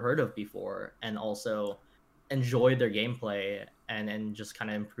never heard of before, and also enjoy their gameplay and just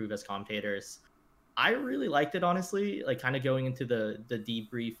kind of improve as commentators. I really liked it, honestly, like, kind of going into the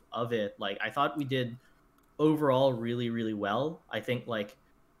debrief of it. Like, I thought we did overall really, really well. I think, like,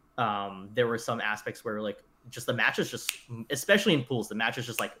 there were some aspects where, like, just the matches, just especially in pools, the matches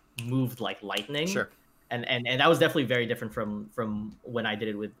just, like, moved like lightning. Sure. And that was definitely very different from when I did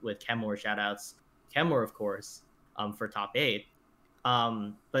it with Kemore. Shout outs Kemore, of course, for top 8.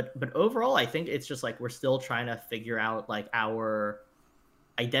 But overall, I think it's just, like, we're still trying to figure out, like, our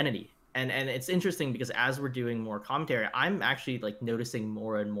identity. And it's interesting because as we're doing more commentary, I'm actually, like, noticing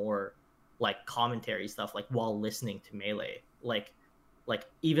more and more, like, commentary stuff, like, while listening to Melee. Like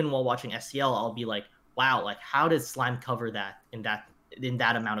even while watching SCL, I'll be like, wow, like, how did Slime cover that in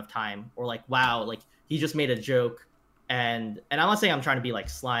that amount of time? Or, like, wow, like, he just made a joke. And I'm not saying I'm trying to be like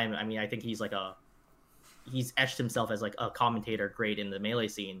Slime. I mean, I think he's etched himself as, like, a commentator great in the Melee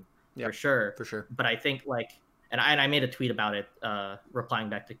scene, for sure. But I think, like, and I made a tweet about it, replying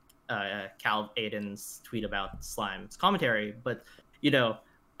back to Cal Aiden's tweet about Slime's commentary. But, you know,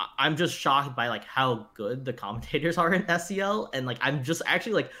 I'm just shocked by, like, how good the commentators are in SCL, and, like, I'm just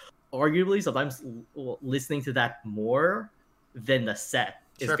actually, like, arguably sometimes listening to that more than the set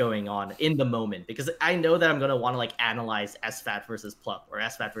is going on in the moment, because I know that I'm gonna want to, like, analyze SFAT versus Pluck or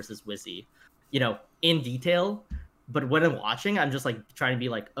SFAT versus Wizzy, you know, in detail. But when I'm watching, I'm just, like, trying to be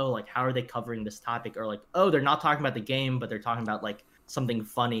like, oh, like, how are they covering this topic? Or, like, oh, they're not talking about the game, but they're talking about, like, something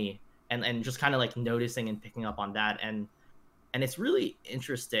funny, and just kind of, like, noticing and picking up on that. And it's really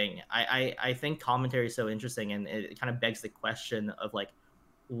interesting. I think commentary is so interesting, and it kind of begs the question of, like,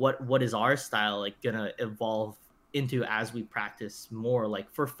 what is our style, like, gonna evolve into as we practice more, like,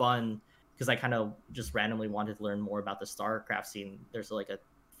 for fun, because I kind of just randomly wanted to learn more about the StarCraft scene. There's, like, a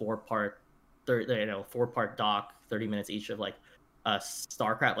 4-part doc, 30 minutes each, of, like,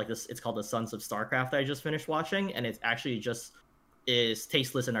 StarCraft, like this. It's called the Sons of StarCraft that I just finished watching, and it's actually just is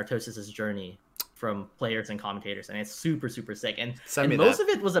Tasteless and Artosis's journey from players and commentators, and it's super super sick. And most of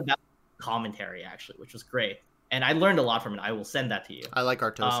it was about commentary actually, which was great, and I learned a lot from it. I will send that to you. I like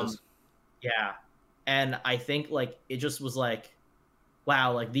Artosis. Yeah, and I think like it just was like,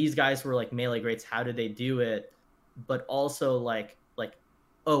 wow, like these guys were like melee greats. How did they do it? But also like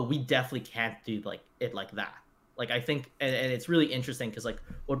oh, we definitely can't do like it like that. Like I think, and it's really interesting because like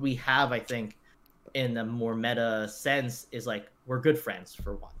what we have, I think, in the more meta sense is like we're good friends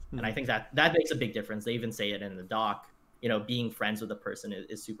for one, and I think that makes a big difference. They even say it in the doc. You know, being friends with a person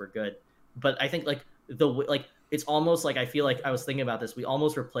is super good. But I think like it's almost like I feel like I was thinking about this. We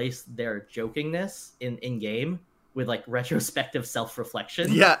almost replaced their jokingness in game with like retrospective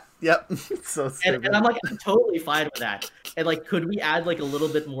self-reflection. Yeah, yep. So stupid. And I'm totally fine with that. And like, could we add like a little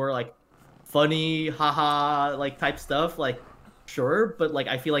bit more like funny, haha, like type stuff? Like, sure, but like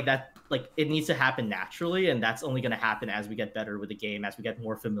I feel like that like it needs to happen naturally, and that's only going to happen as we get better with the game, as we get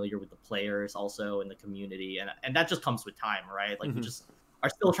more familiar with the players, also in the community, and that just comes with time, right? Like we just are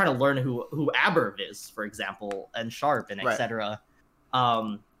still trying to learn who Aberv is, for example, and Sharp and etc.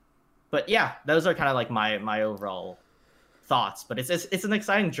 But yeah, those are kind of like my overall thoughts. But it's an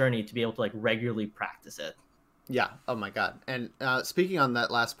exciting journey to be able to like regularly practice it. Yeah. Oh my god. And speaking on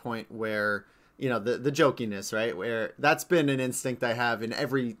that last point, where you know the jokiness, right? Where that's been an instinct I have in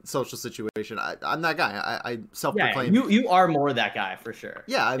every social situation. I'm that guy. I self-proclaim. Yeah, you are more that guy for sure.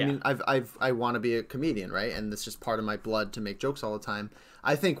 Yeah. I mean, I want to be a comedian, right? And it's just part of my blood to make jokes all the time.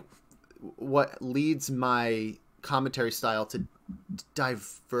 I think what leads my commentary style to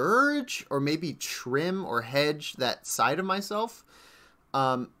diverge or maybe trim or hedge that side of myself.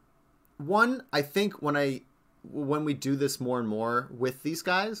 One, I think when we do this more and more with these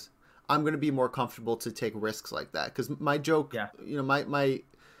guys, I'm going to be more comfortable to take risks like that. Because my joke, you know, my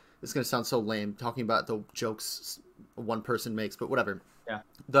it's going to sound so lame talking about the jokes one person makes, but whatever. Yeah.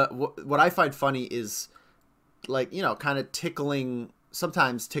 What I find funny is like, you know, kind of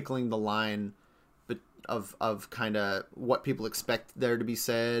sometimes tickling the line of kind of what people expect there to be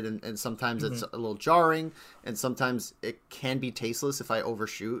said, and sometimes it's a little jarring, and sometimes it can be tasteless if I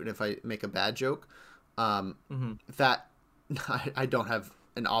overshoot and if I make a bad joke. That I don't have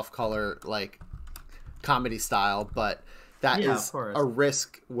an off-color like comedy style, but that is a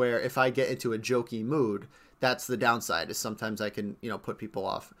risk where if I get into a jokey mood, that's the downside, is sometimes I can, you know, put people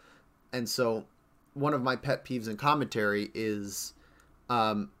off. And so one of my pet peeves in commentary is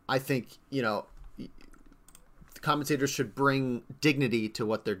I think, you know, commentators should bring dignity to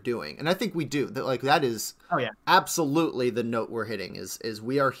what they're doing, and I think we do. That is absolutely the note we're hitting. Is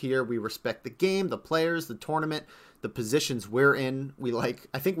we are here, we respect the game, the players, the tournament, the positions we're in.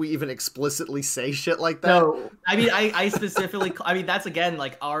 I think we even explicitly say shit like that. No, I mean I specifically, I mean that's again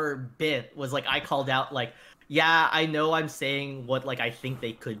like our bit was like I called out like, yeah, I know I'm saying what like I think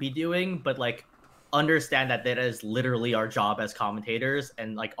they could be doing, but like understand that is literally our job as commentators,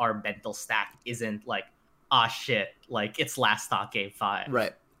 and like our mental stack isn't like, ah shit, like it's last stock game 5.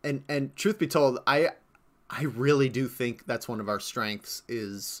 Right. And truth be told, I really do think that's one of our strengths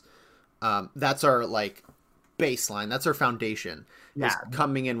is that's our like baseline, that's our foundation, is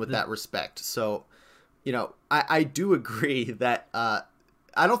coming in with that respect. So, you know, I do agree that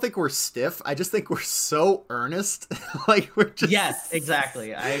I don't think we're stiff. I just think we're so earnest. Like we're just, yes,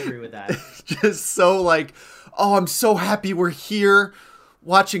 exactly. I agree with that. Just so like, oh, I'm so happy we're here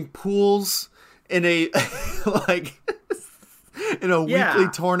watching pools in a like in a weekly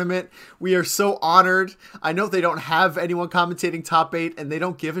tournament. We are so honored. I know they don't have anyone commentating top 8 and they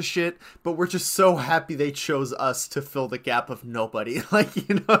don't give a shit, but we're just so happy they chose us to fill the gap of nobody. Like,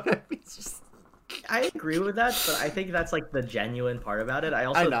 you know what I mean? It's just... I agree with that, but I think that's like the genuine part about it. I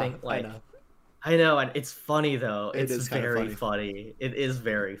also think like I know, and it's funny though. It's very funny. It is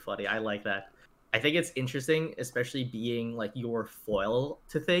very funny. I like that. I think it's interesting, especially being like your foil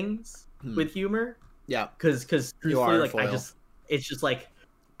to things with humor. Yeah, because truthfully, like it's just like,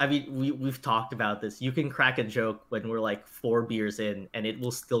 I mean, we've talked about this. You can crack a joke when we're like 4 beers in, and it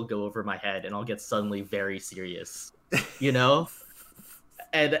will still go over my head, and I'll get suddenly very serious, you know.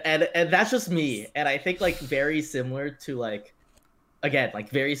 and that's just me. And I think like very similar to like, again, like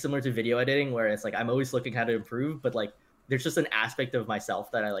very similar to video editing, where it's like I'm always looking how to improve, but like there's just an aspect of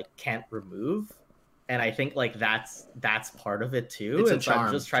myself that I like can't remove. And I think like that's part of it too. It's and a charm. So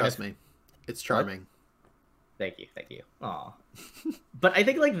I'm just trying trust me. It's charming. Thank you. Aw. But I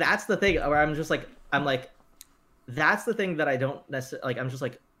think like that's the thing where I'm like that's the thing that I don't necessarily like. I'm just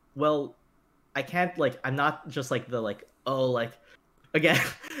like, well, I can't like, I'm not just like the like, oh, like again,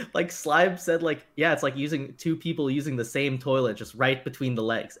 like Slime said, like, yeah, it's like using two people using the same toilet just right between the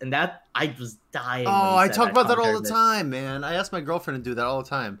legs, and that I was dying when Oh, he I said talk that about that all the commentary. time, man. I ask my girlfriend to do that all the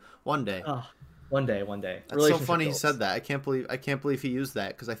time. One day. Oh, one day, That's so relationship funny he said goals. that. I can't believe he used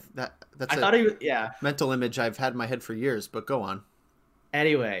that because that's I a thought he, yeah. mental image I've had in my head for years. But go on.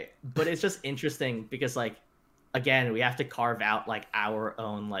 Anyway, but it's just interesting because like, again, we have to carve out like our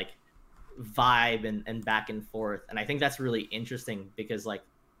own like vibe and back and forth, and I think that's really interesting because like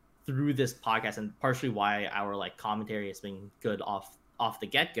through this podcast and partially why our like commentary has been good off the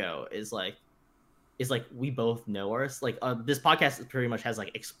get-go is like we both know us like this podcast pretty much has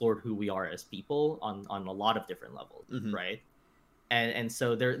like explored who we are as people on a lot of different levels, Hmm. right? And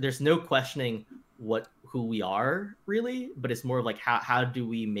so there's no questioning who we are really, but it's more of like how do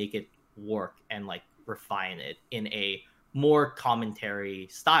we make it work and like refine it in a more commentary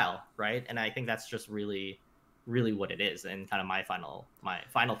style, right? And I think that's just really what it is, and kind of my final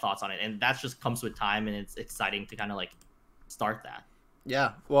thoughts on it, and that just comes with time, and it's exciting to kind of like start that.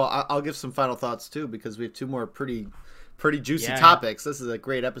 Yeah. Well, I'll give some final thoughts too because we have two more pretty juicy Yeah, topics. This is a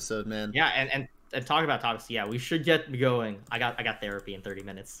great episode, man. yeah, and talk about topics. Yeah, we should get going. I got therapy in 30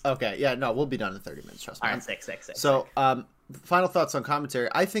 minutes. Okay. Yeah. No, we'll be done in 30 minutes. Trust me. All right, six. So, final thoughts on commentary.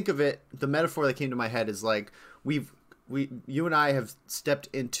 I think of it. The metaphor that came to my head is like you and I have stepped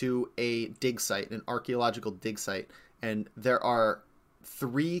into a dig site, an archaeological dig site, and there are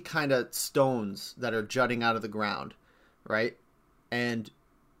three kind of stones that are jutting out of the ground, right? And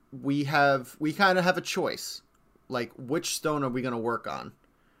we kind of have a choice, like which stone are we going to work on?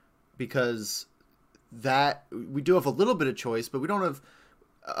 Because that we do have a little bit of choice, but we don't have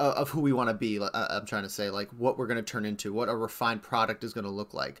of who we want to be. I'm trying to say like what we're going to turn into, what a refined product is going to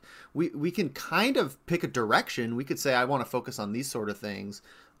look like. We can kind of pick a direction. We could say I want to focus on these sort of things.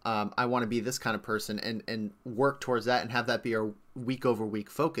 I want to be this kind of person and work towards that and have that be our week over week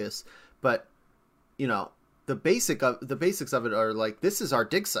focus. But you know, the basics of it are like this is our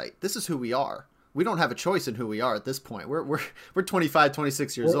dig site. This is who we are. We don't have a choice in who we are at this point. We're 25,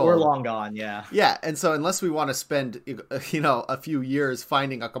 26 years old. We're long gone. Yeah. Yeah, and so unless we want to spend a few years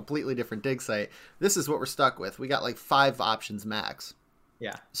finding a completely different dig site, this is what we're stuck with. We got like 5 options max.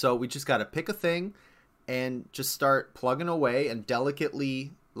 Yeah. So we just got to pick a thing and just start plugging away and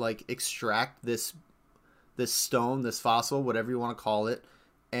delicately like extract this stone, this fossil, whatever you want to call it.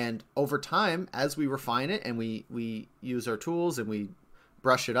 And over time, as we refine it and we use our tools and we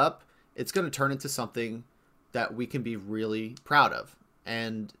brush it up, it's going to turn into something that we can be really proud of.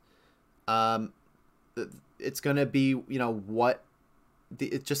 And it's going to be,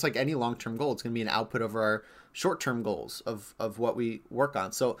 it's just like any long-term goal. It's going to be an output of our short-term goals of what we work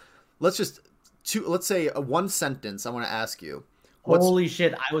on. So let's say one sentence I want to ask you. Holy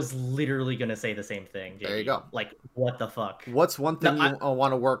shit, I was literally going to say the same thing, JD. There you go. Like, what the fuck? What's one thing you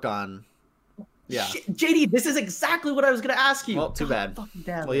want to work on? Yeah. Shit, JD, this is exactly what I was going to ask you. Well, too bad. Fucking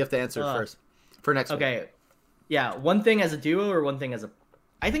damn Well, you have to answer it first for next week. Okay. Yeah, one thing as a duo or one thing as a...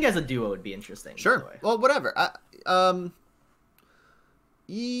 I think as a duo would be interesting. By the Sure. way. Well, whatever.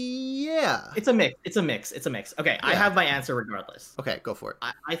 Yeah. It's a mix. Okay, I Yeah. have my answer regardless. Okay, go for it.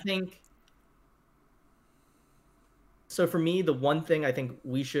 I think... So for me, the one thing I think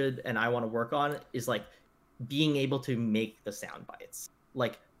we should and I want to work on is like being able to make the sound bites.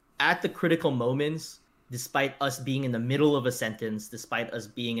 Like at the critical moments, despite us being in the middle of a sentence, despite us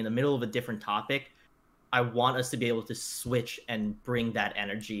being in the middle of a different topic, I want us to be able to switch and bring that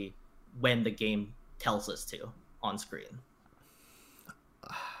energy when the game tells us to on screen.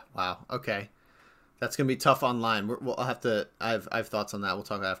 Wow. Okay. That's gonna be tough online. I'll have to. I have thoughts on that. We'll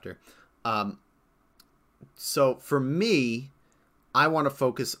talk after. So for me, I want to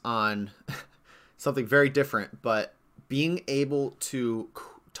focus on something very different, but being able to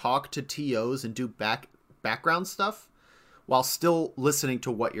talk to TOs and do background stuff while still listening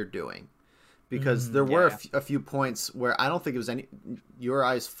to what you're doing. Because there were a few points where I don't think it was your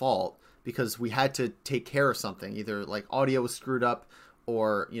eyes' fault because we had to take care of something. Either like audio was screwed up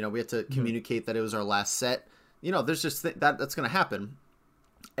or, we had to communicate that it was our last set. There's just that's going to happen.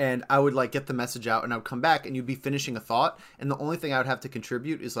 And I would like get the message out and I would come back and you'd be finishing a thought. And the only thing I would have to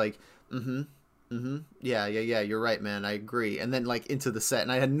contribute is like, yeah, you're right, man. I agree. And then like into the set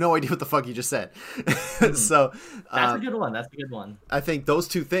and I had no idea what the fuck you just said. So that's a good one. I think those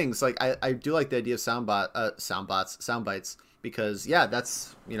two things, like I do like the idea of sound bites because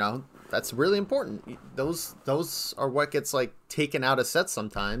that's really important. Those are what gets like taken out of sets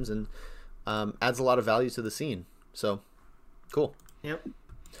sometimes and adds a lot of value to the scene. So cool. Yep.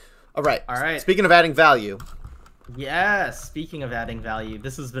 All right. Speaking Speaking of adding value. Yes. Speaking of adding value,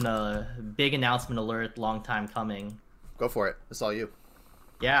 this has been a big announcement alert, long time coming. Go for it. It's all you.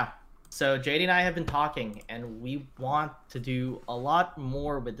 Yeah. So JD and I have been talking, and we want to do a lot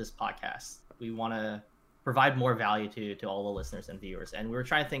more with this podcast. We want to provide more value to all the listeners and viewers, and we were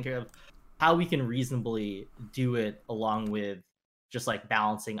trying to think of how we can reasonably do it along with just like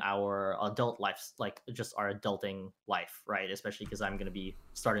balancing our adult lives, like just our adulting life, right? Especially because I'm going to be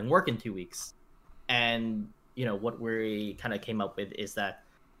starting work in 2 weeks, and what we kind of came up with is that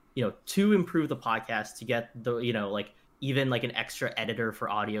to improve the podcast, to get the like even like an extra editor for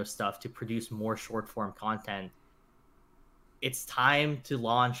audio stuff to produce more short form content, it's time to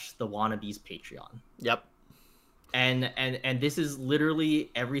launch the Wannabes Patreon. Yep. And this is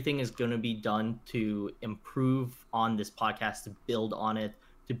literally everything is going to be done to improve on this podcast, to build on it,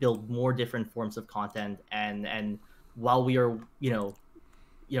 to build more different forms of content. And while we are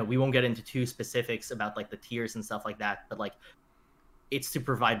we won't get into too specifics about like the tiers and stuff like that, but like it's to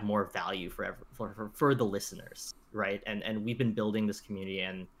provide more value for the listeners, right? And we've been building this community,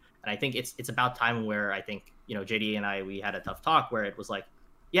 and I think it's about time where I think JD and I, we had a tough talk where it was like,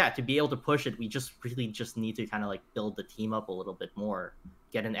 yeah, to be able to push it, we just really just need to kind of like build the team up a little bit more,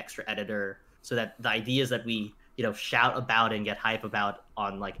 get an extra editor, so that the ideas that we shout about and get hype about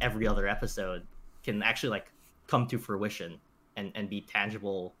on like every other episode can actually like come to fruition and be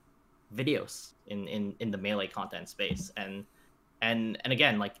tangible videos in the Melee content space. And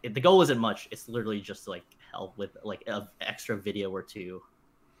again, like the goal isn't much. It's literally just to like help with like an extra video or two,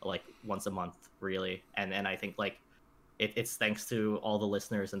 like once a month, really. And I think like it's thanks to all the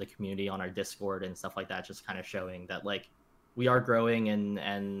listeners in the community on our Discord and stuff like that, just kind of showing that like we are growing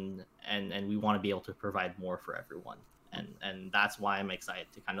and we want to be able to provide more for everyone. And that's why I'm excited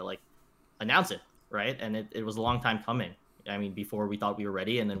to kind of like announce it, right? And it was a long time coming. I mean, before we thought we were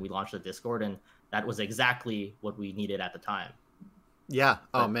ready, and then we launched the Discord, and that was exactly what we needed at the time. Yeah.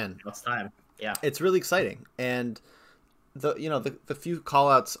 Oh But man, it's time. Yeah. it's really exciting. And the few call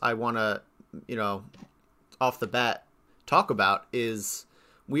outs I want to, off the bat talk about is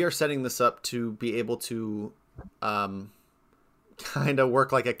we are setting this up to be able to kind of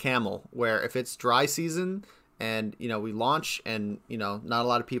work like a camel, where if it's dry season and we launch and not a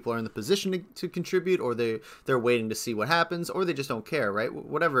lot of people are in the position to contribute, or they're waiting to see what happens, or they just don't care, right?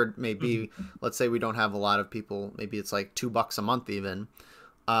 Whatever it may be. Let's say we don't have a lot of people, maybe it's like $2 a month even.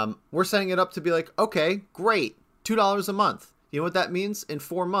 We're setting it up to be like, okay, great, $2 a month. You know what that means? In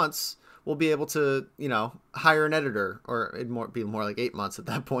 4 months we'll be able to hire an editor, or it'd be more like 8 months at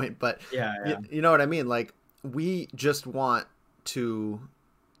that point, but Yeah. you know what I mean? Like, we just want to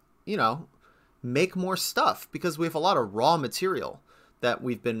make more stuff, because we have a lot of raw material that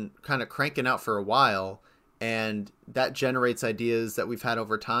we've been kind of cranking out for a while, and that generates ideas that we've had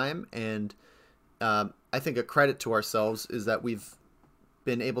over time. And I think a credit to ourselves is that we've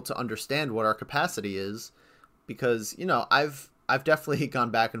been able to understand what our capacity is, because I've definitely gone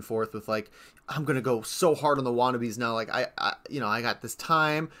back and forth with like, I'm gonna go so hard on the Wannabes now, like I got this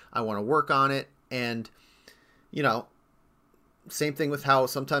time, I want to work on it. And same thing with how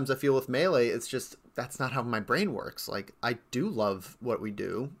sometimes I feel with Melee. It's just, that's not how my brain works. Like, I do love what we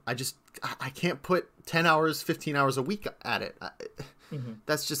do. I can't put 10 hours, 15 hours a week at it.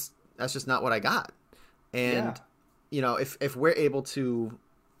 That's just not what I got. And, if we're able to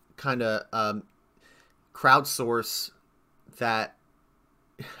kind of crowdsource that,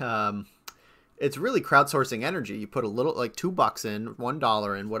 it's really crowdsourcing energy. You put a little, like $2 in,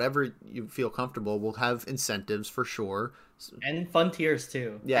 $1 in, whatever you feel comfortable. We'll have incentives for sure. And fun tiers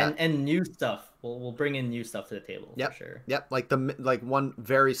too. Yeah. And new stuff. We'll bring in new stuff to the table. Yep. For sure. Yep. Like one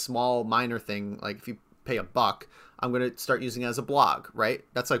very small minor thing, like if you pay $1, I'm going to start using it as a blog, right?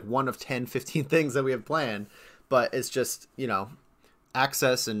 That's like one of 10, 15 things that we have planned, but it's just,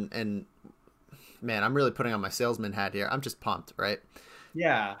 access and man, I'm really putting on my salesman hat here. I'm just pumped, right?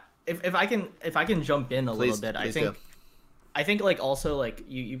 Yeah. If I can jump in a little bit, I think like also like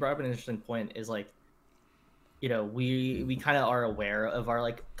you brought up an interesting point, is like we kind of are aware of our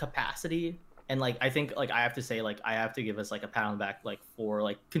like capacity, and like I think like I have to say, like I have to give us like a pat on the back, like for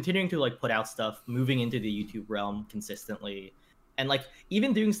like continuing to like put out stuff, moving into the YouTube realm consistently, and like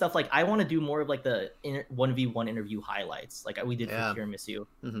even doing stuff like I want to do more of like the 1v1 interview highlights like we did for Tiramisu.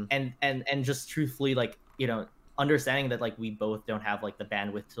 And just truthfully, like understanding that like we both don't have like the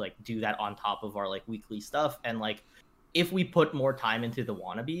bandwidth to like do that on top of our like weekly stuff, and like if we put more time into the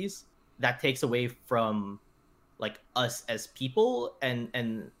Wannabes, that takes away from like us as people,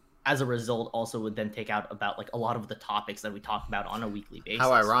 and as a result also would then take out about like a lot of the topics that we talk about on a weekly basis.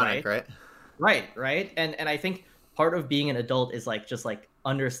 How ironic, right? Right. And I think part of being an adult is like just like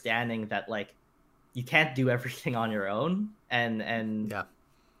understanding that like you can't do everything on your own, and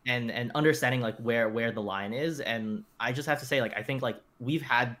understanding like where the line is. And I just have to say, like I think like we've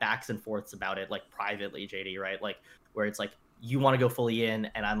had backs and forths about it, like privately, JD, right? Like where it's like you want to go fully in,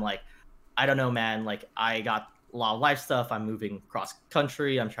 and I'm like, I don't know, man. Like I got a lot of life stuff. I'm moving cross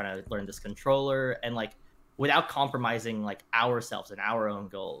country. I'm trying to learn this controller, and like without compromising like ourselves and our own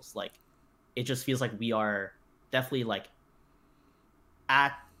goals, like it just feels like we are definitely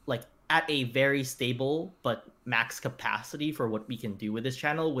at like at a very stable but max capacity for what we can do with this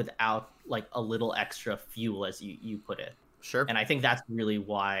channel without like a little extra fuel, as you put it. Sure. And I think that's really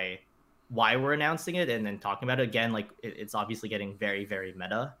why we're announcing it and then talking about it again. Like it's obviously getting very, very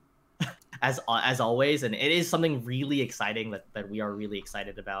meta as always, and it is something really exciting that we are really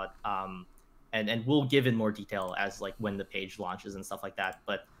excited about. And we'll give in more detail as like when the page launches and stuff like that.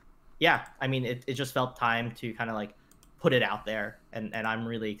 But yeah, I mean, it just felt time to kind of like put it out there, and I'm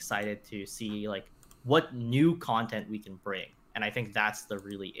really excited to see like what new content we can bring. And I think that's the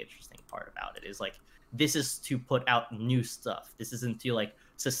really interesting part about it, is like this is to put out new stuff. This isn't to like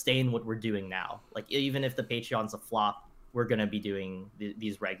sustain what we're doing now. Like even if the Patreon's a flop, we're gonna be doing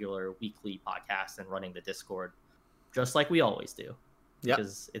these regular weekly podcasts and running the Discord just like we always do. Yeah,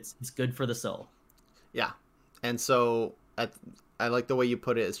 because it's good for the soul. Yeah, and so I like the way you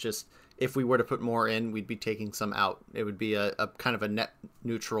put it. It's just if we were to put more in, we'd be taking some out. It would be a kind of a net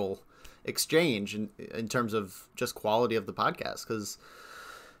neutral exchange in terms of just quality of the podcast, because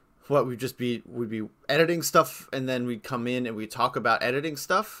we'd be editing stuff, and then we'd come in and we'd talk about editing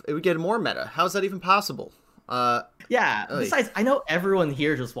stuff. It would get more meta. How's that even possible? Yeah. Besides, I know everyone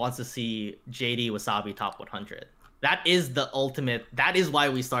here just wants to see JD Wasabi top 100. That is the ultimate. That is why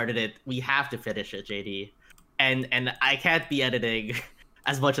we started it. We have to finish it, JD. And I can't be editing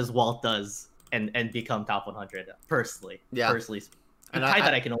as much as Walt does and become top 100 personally. Yeah. Personally, and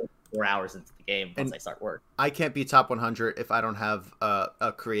that I can only 4 hours into the game once I start work. I can't be top 100 if I don't have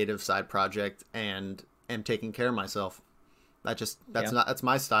a creative side project and am taking care of myself. That's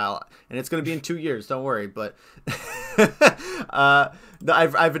my style, and it's going to be in 2 years. Don't worry, but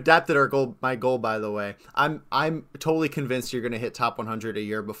I've adapted my goal. By the way, I'm totally convinced you're going to hit top 100 a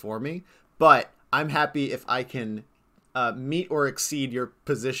year before me, but I'm happy if I can meet or exceed your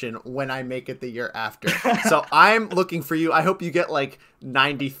position when I make it the year after. So I'm looking for you. I hope you get like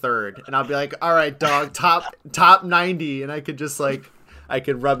 93rd, and I'll be like, all right, dog, top 90, and I could just like. I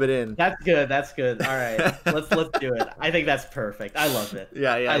could rub it in. That's good. All right, let's do it. I think that's perfect. I love it.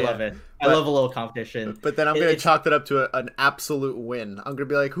 Yeah. I love it. I love a little competition. But then I'm gonna chalk it up to an absolute win. I'm gonna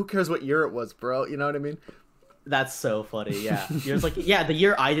be like, who cares what year it was, bro? You know what I mean? That's so funny. Yeah, you're just like, yeah, the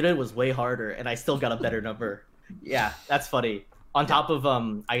year I did it was way harder, and I still got a better number. Yeah, that's funny. On top of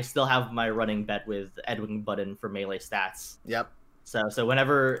I still have my running bet with Edwin Button for melee stats. Yep. So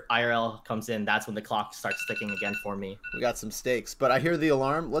whenever IRL comes in, that's when the clock starts ticking again for me. We got some stakes, but I hear the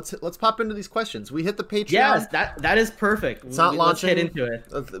alarm. Let's pop into these questions. We hit the Patreon. Yes, that is perfect. It's not launching. Let's hit into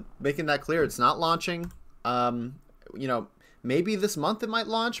it. Making that clear, it's not launching. Maybe this month it might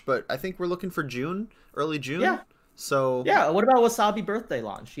launch, but I think we're looking for June, early June. Yeah. So yeah, what about Wasabi birthday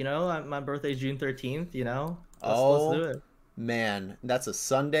launch? My birthday's June 13th. Let's do it. Man, that's a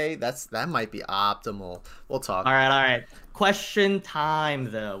Sunday. That might be optimal. We'll talk. All right. Question time,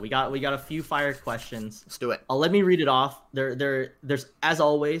 though. We got a few fire questions. Let's do it. Let me read it off. There's as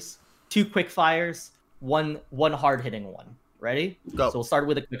always 2 quick fires, one hard hitting one. Ready? Go. So we'll start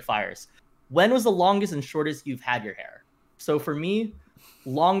with the quick fires. When was the longest and shortest you've had your hair? So for me,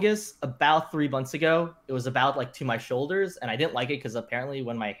 longest about 3 months ago. It was about like to my shoulders, and I didn't like it because apparently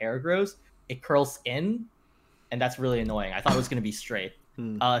when my hair grows, it curls in. And that's really annoying. I thought it was going to be straight.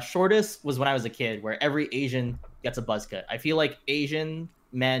 Shortest was when I was a kid, where every Asian gets a buzz cut. I feel like Asian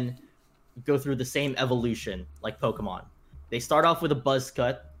men go through the same evolution like Pokemon. They start off with a buzz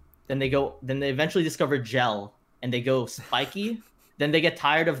cut, then they eventually discover gel, and they go spiky. Then they get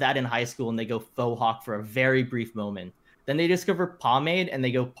tired of that in high school, and they go faux hawk for a very brief moment. Then they discover pomade, and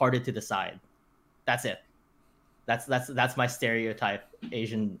they go parted to the side. That's it. That's my stereotype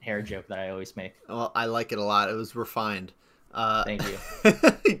Asian hair joke that I always make. Well, I like it a lot. It was refined. Thank you.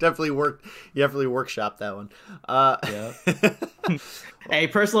 You definitely workshopped that one. Yeah. Hey,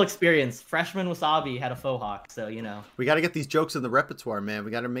 personal experience. Freshman Wasabi had a faux hawk, so we got to get these jokes in the repertoire, man.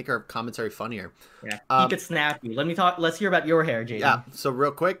 We got to make our commentary funnier. Yeah, keep it snappy. Let's hear about your hair, Jaden. Yeah. So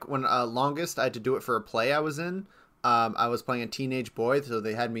real quick, when longest I had to do it for a play I was in. I was playing a teenage boy, so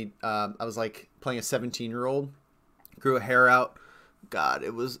they had me. I was like playing a 17-year-old. Grew a hair out. God,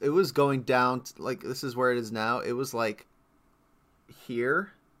 it was going down to, like, this is where it is now. It was like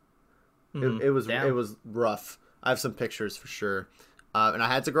here. It was rough. I have some pictures for sure. And I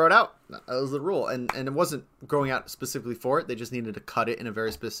had to grow it out. That was the rule. And it wasn't growing out specifically for it. They just needed to cut it in a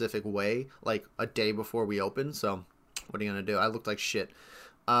very specific way, like a day before we opened. So what are you gonna do? I looked like shit.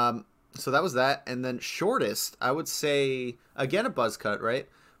 So that was that, and then shortest, I would say again a buzz cut, right?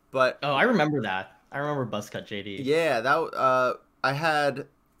 But Oh, I remember that. I remember Buzzcut JD. yeah, that I had.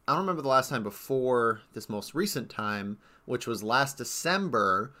 I don't remember the last time before this most recent time, which was last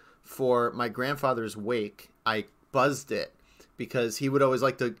December for my grandfather's wake. I buzzed it because he would always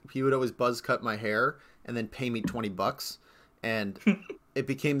buzz cut my hair and then pay me $20, and it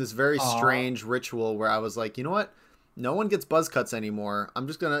became this very strange ritual where I was like, you know what? No one gets buzz cuts anymore. I'm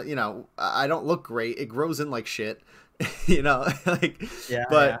just gonna, I don't look great. It grows in like shit, like. Yeah,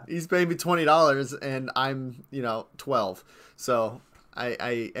 but he's paying me $20, and I'm, 12. So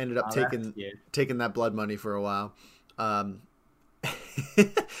I ended up taking that blood money for a while.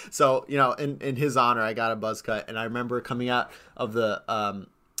 So in his honor, I got a buzz cut, and I remember coming out of the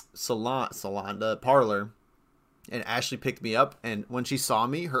salon, the parlor, and Ashley picked me up, and when she saw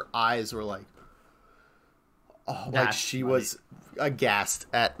me, her eyes were like, oh, like she was aghast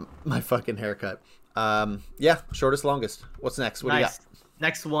at my fucking haircut. Yeah, shortest, longest. What's next? What do you got?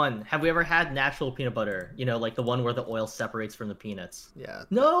 Next one. Have we ever had natural peanut butter? Like the one where the oil separates from the peanuts. Yeah.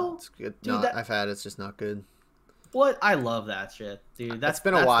 No. It's good. Dude, no, I've had it. It's just not good. What? I love that shit, dude. That's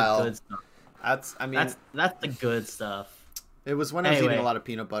been a while. The good stuff. That's the good stuff. It was when I was eating a lot of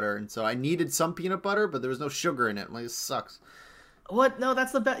peanut butter, and so I needed some peanut butter, but there was no sugar in it. I'm like, this sucks. What? No,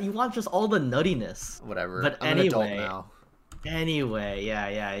 that's the best. You want just all the nuttiness. Whatever. But I'm anyway, an adult now. Anyway,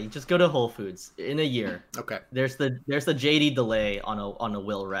 yeah. You just go to Whole Foods in a year. Okay. There's the JD delay on a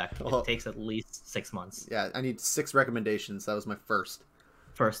will rec. It takes at least 6 months. Yeah, I need 6 recommendations. That was my first.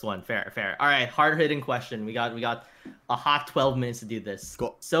 First one, fair. All right, hard hitting question. We got a hot 12 minutes to do this.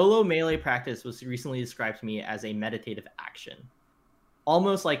 Cool. Solo melee practice was recently described to me as a meditative action,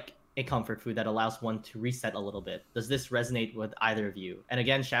 almost like a comfort food that allows one to reset a little bit. Does this resonate with either of you? And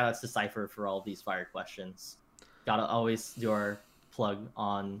again, shout outs to Cypher for all of these fire questions. Gotta always do our plug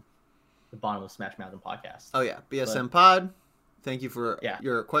on the bottom of Smash Mountain podcast. Oh yeah, BSM Pod. Thank you for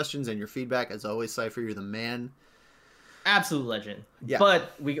your questions and your feedback. As always, Cypher, you're the man. Absolute legend. Yeah.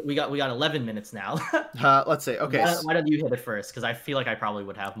 But we got 11 minutes now. Let's say, okay. Why don't you hit it first? Because I feel like I probably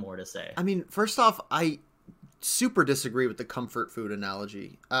would have more to say. I mean, first off, I super disagree with the comfort food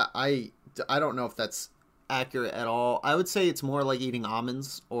analogy. I don't know if that's accurate at all. I would say it's more like eating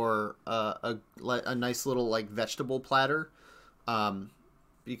almonds or a nice little like vegetable platter,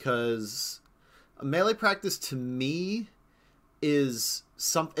 because a melee practice to me is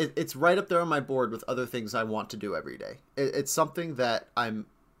it's right up there on my board with other things I want to do every day. It's something that I'm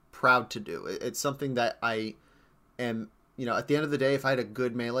proud to do. It's something that I am, at the end of the day, if I had a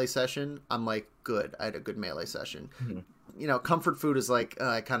good melee session, I'm like, good, I had a good melee session. Mm-hmm. Comfort food is like,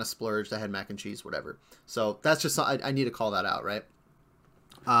 I kind of splurged, I had mac and cheese, whatever. So that's just, I need to call that out, right?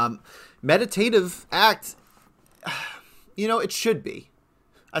 Meditative act, it should be.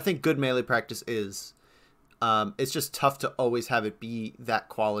 I think good melee practice is. It's just tough to always have it be that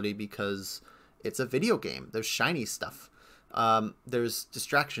quality because it's a video game. There's shiny stuff. There's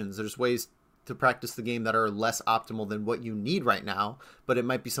distractions. There's ways to practice the game that are less optimal than what you need right now, but it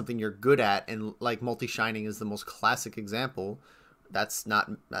might be something you're good at. And like multi-shining is the most classic example. That's not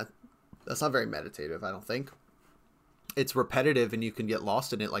very meditative, I don't think. It's repetitive and you can get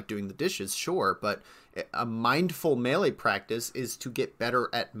lost in it like doing the dishes, sure, but a mindful melee practice is to get better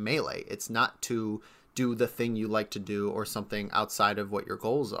at melee. It's not to do the thing you like to do or something outside of what your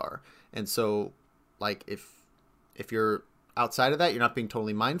goals are. And so like if you're outside of that, you're not being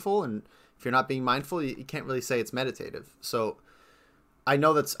totally mindful, and if you're not being mindful, you can't really say it's meditative. So I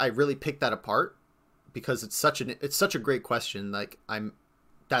know I really picked that apart because it's such a great question. Like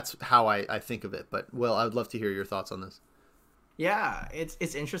that's how I think of it. But Will, I would love to hear your thoughts on this. Yeah,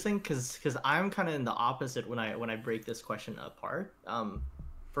 it's interesting because I'm kind of in the opposite when I break this question apart.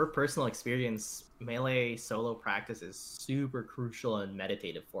 For personal experience, melee solo practice is super crucial and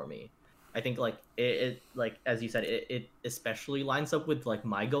meditative for me. I think like it like as you said, it especially lines up with like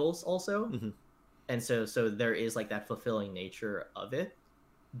my goals also. Mm-hmm. And so there is like that fulfilling nature of it.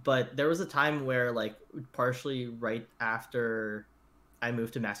 But there was a time where like partially right after I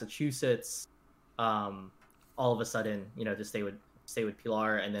moved to Massachusetts, all of a sudden, to stay with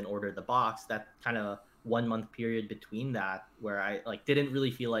Pilar and then order the box, that kind of 1 month period between that where I like didn't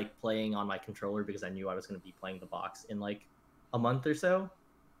really feel like playing on my controller because I knew I was going to be playing the box in like a month or so.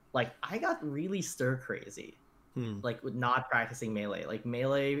 Like I got really stir crazy, like with not practicing melee, like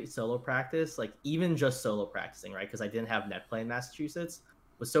melee solo practice, like even just solo practicing, right? Because I didn't have net play in Massachusetts,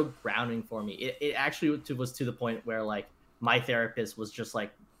 was so grounding for me. It actually was to the point where like my therapist was just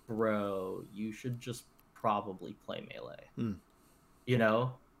like, bro, you should just probably play melee,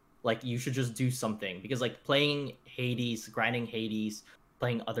 like you should just do something, because like playing Hades, grinding Hades,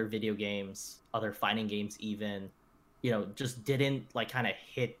 playing other video games, other fighting games even, just didn't like kind of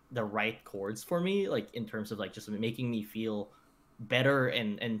hit the right chords for me, like in terms of like just making me feel better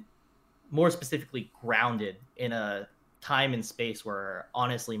and more specifically grounded in a time and space where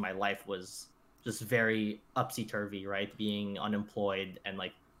honestly my life was just very upsy turvy, right? Being unemployed and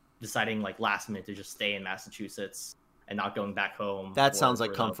like deciding like last minute to just stay in Massachusetts and not going back home That for sounds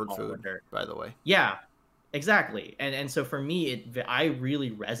like the comfort fall food, winter. by the way. Yeah, exactly. And so for me, I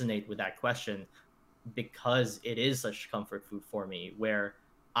really resonate with that question because it is such comfort food for me, where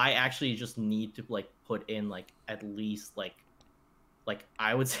I actually just need to like put in like at least like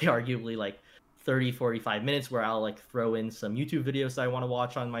I would say arguably like 30-45 minutes where I'll like throw in some YouTube videos that I want to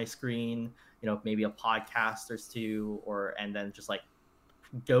watch on my screen, maybe a podcast or two, or and then just like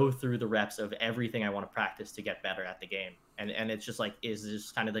go through the reps of everything I want to practice to get better at the game. And it's just like is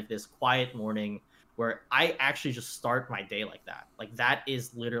just kind of like this quiet morning where I actually just start my day like that. Like that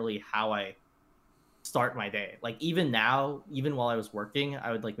is literally how I start my day. Like even now, even while I was working,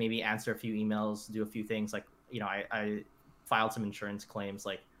 I would like maybe answer a few emails, do a few things. Like, I filed some insurance claims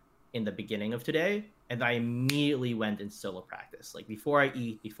like in the beginning of today, and I immediately went in solo practice. Like before I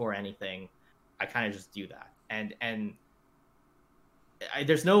eat, before anything, I kind of just do that. And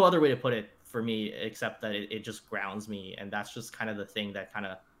there's no other way to put it for me except that it just grounds me, and that's just kind of the thing that kind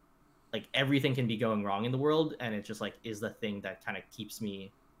of like everything can be going wrong in the world, and it just like is the thing that kind of keeps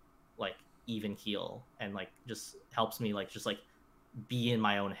me like even keel and like just helps me like just like be in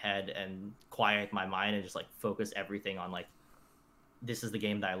my own head and quiet my mind and just like focus everything on like this is the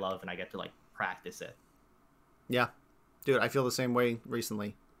game that I love and I get to like practice it. Yeah, dude, I feel the same way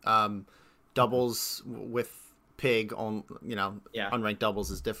recently. Doubles with Pig on, Yeah. unranked doubles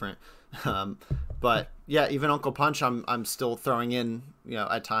is different. But yeah, even Uncle Punch, I'm still throwing in,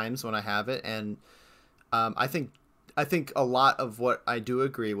 at times when I have it, and I think a lot of what I do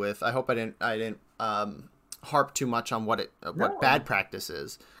agree with. I hope I didn't harp too much on what No. bad practice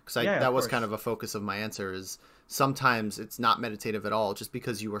is, because Yeah, that of was course. kind of a focus of my answer. Is sometimes it's not meditative at all. Just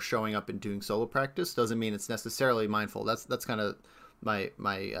because you are showing up and doing solo practice doesn't mean it's necessarily mindful. That's kind of my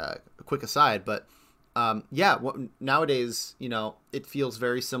quick aside, but yeah, nowadays, it feels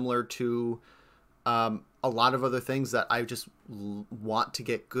very similar to a lot of other things that I just want to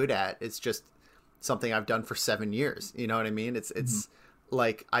get good at. It's just something I've done for 7 years. You know what I mean? It's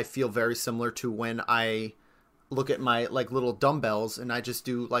like I feel very similar to when I look at my like little dumbbells and I just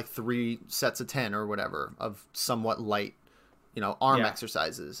do like 3 sets of 10 or whatever of somewhat light, arm Yeah.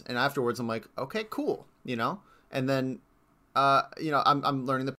 exercises. And afterwards I'm like, okay, cool, and then I'm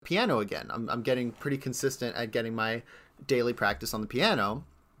learning the piano again. I'm getting pretty consistent at getting my daily practice on the piano.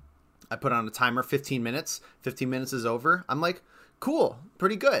 I put on a timer, 15 minutes. 15 minutes is over. I'm like, cool,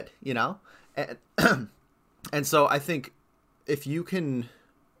 pretty good, And, and so I think if you can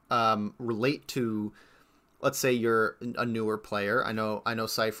relate to, let's say you're a newer player. I know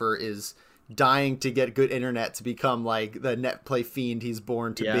Cypher is dying to get good internet to become like the net play fiend he's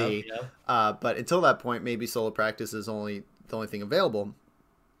born to be. Yeah. But until that point, maybe solo practice is the only thing available.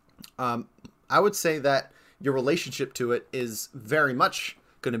 I would say that your relationship to it is very much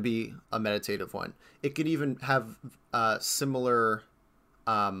going to be a meditative one. It could even have similar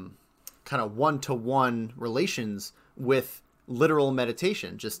kind of one-to-one relations with literal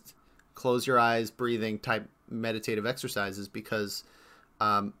meditation. Just close your eyes, breathing type meditative exercises, because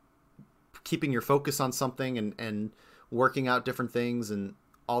keeping your focus on something and working out different things and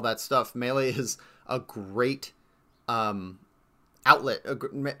all that stuff. Melee is a great outlet.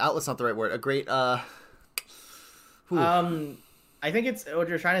 Outlet's not the right word. A great I think it's what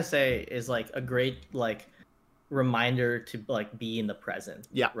you're trying to say is like a great like reminder to like be in the present.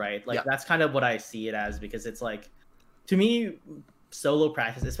 Yeah. Right. Like Yeah. that's kind of what I see it as, because it's like, to me, solo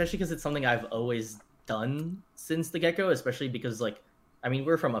practice, especially because it's something I've always done since the get go, especially because like, I mean,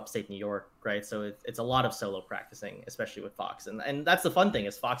 we're from upstate New York, right? So it's a lot of solo practicing, especially with Fox. And that's the fun thing,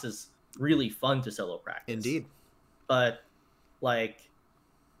 is Fox is really fun to solo practice. Indeed. But like,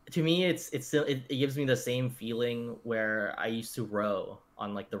 to me, it gives me the same feeling where I used to row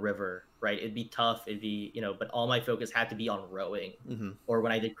on like the river, right? It'd be tough, but all my focus had to be on rowing. Mm-hmm. Or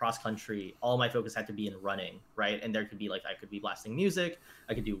when I did cross country, all my focus had to be in running, right? And there could be like, I could be blasting music,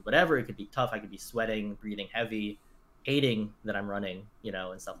 I could do whatever, it could be tough, I could be sweating, breathing heavy, hating that I'm running,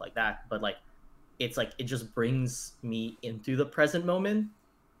 and stuff like that. But like, it's like, it just brings me into the present moment.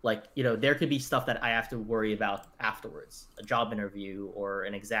 Like, there could be stuff that I have to worry about afterwards, a job interview or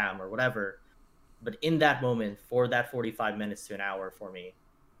an exam or whatever. But in that moment, for that 45 minutes to an hour for me,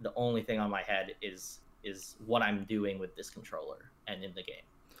 the only thing on my head is what I'm doing with this controller and in the game.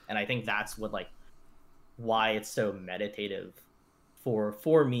 And I think that's what like why it's so meditative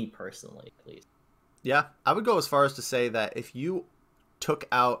for me personally, at least. Yeah, I would go as far as to say that if you took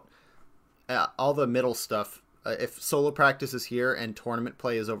out all the middle stuff, if solo practice is here and tournament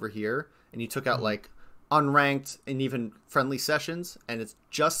play is over here, and you took out like unranked and even friendly sessions, and it's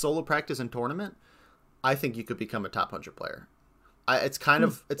just solo practice and tournament, I think you could become a top 100 player. It's kind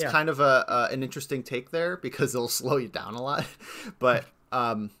of an interesting take there because it'll slow you down a lot, but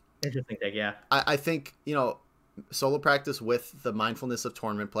interesting take, yeah. I think solo practice with the mindfulness of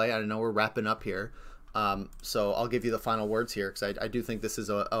tournament play. I know we're wrapping up here. So I'll give you the final words here because I do think this is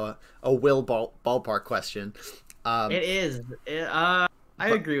a Will ballpark question. It is. I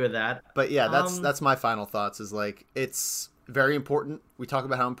agree with that. But yeah, that's my final thoughts. Is like it's very important. We talk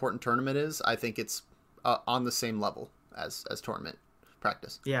about how important tournament is. I think it's on the same level as tournament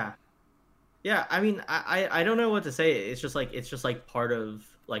practice. Yeah. I mean, I don't know what to say. It's just like part of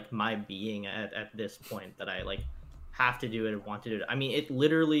like my being at this point that I like have to do it and want to do it. I mean, it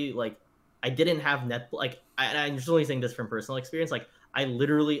literally like. I didn't have I'm just only saying this from personal experience. Like, I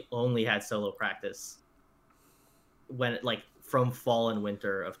literally only had solo practice when, like, from fall and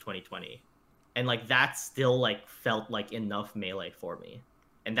winter of 2020. And, like, that still, like, felt like enough Melee for me.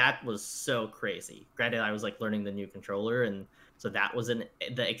 And that was so crazy. Granted, I was, like, learning the new controller, and so that was the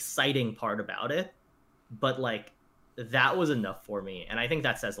exciting part about it. But, like, that was enough for me. And I think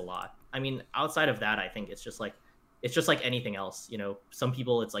that says a lot. I mean, outside of that, I think it's just like anything else, some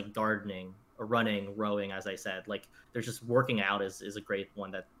people it's like gardening or running, rowing, as I said, like there's just working out is a great one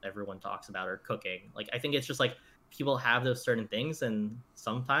that everyone talks about, or cooking. Like, I think it's just like people have those certain things. And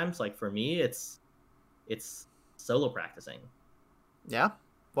sometimes like for me, it's solo practicing. Yeah.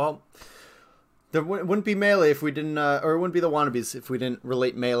 Well, there wouldn't be Melee if we didn't, or it wouldn't be the Wannabes if we didn't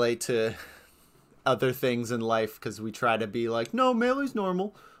relate Melee to other things in life. Cause we try to be like, no, Melee's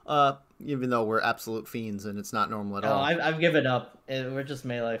normal. Even though we're absolute fiends and it's not normal at all. I've given up. We're just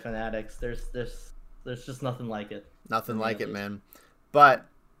Melee fanatics. There's just nothing like it. Nothing like it, man. But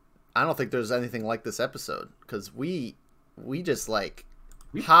I don't think there's anything like this episode because we just like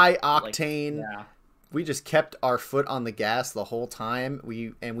high octane. Like, yeah. We just kept our foot on the gas the whole time.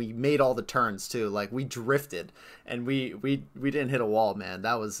 We made all the turns too. Like we drifted and we didn't hit a wall, man.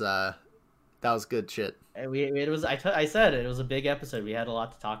 That was good shit. And I said it was a big episode. We had a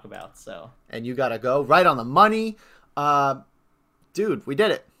lot to talk about. So. And you gotta go right on the money, dude. We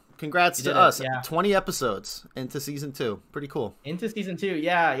did it. Congrats to us. Yeah. 20 episodes into season 2. Pretty cool. Into season 2,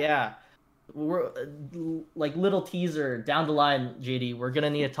 yeah. We're like little teaser down the line, JD. We're gonna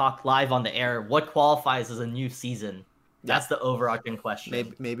need to talk live on the air. What qualifies as a new season? That's the overarching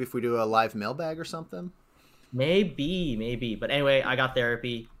question. Maybe if we do a live mailbag or something. Maybe. But anyway, I got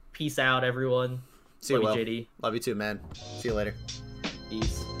therapy. Peace out, everyone. See you, Will. JD. Love you too, man. See you later.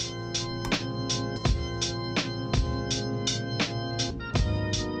 Peace.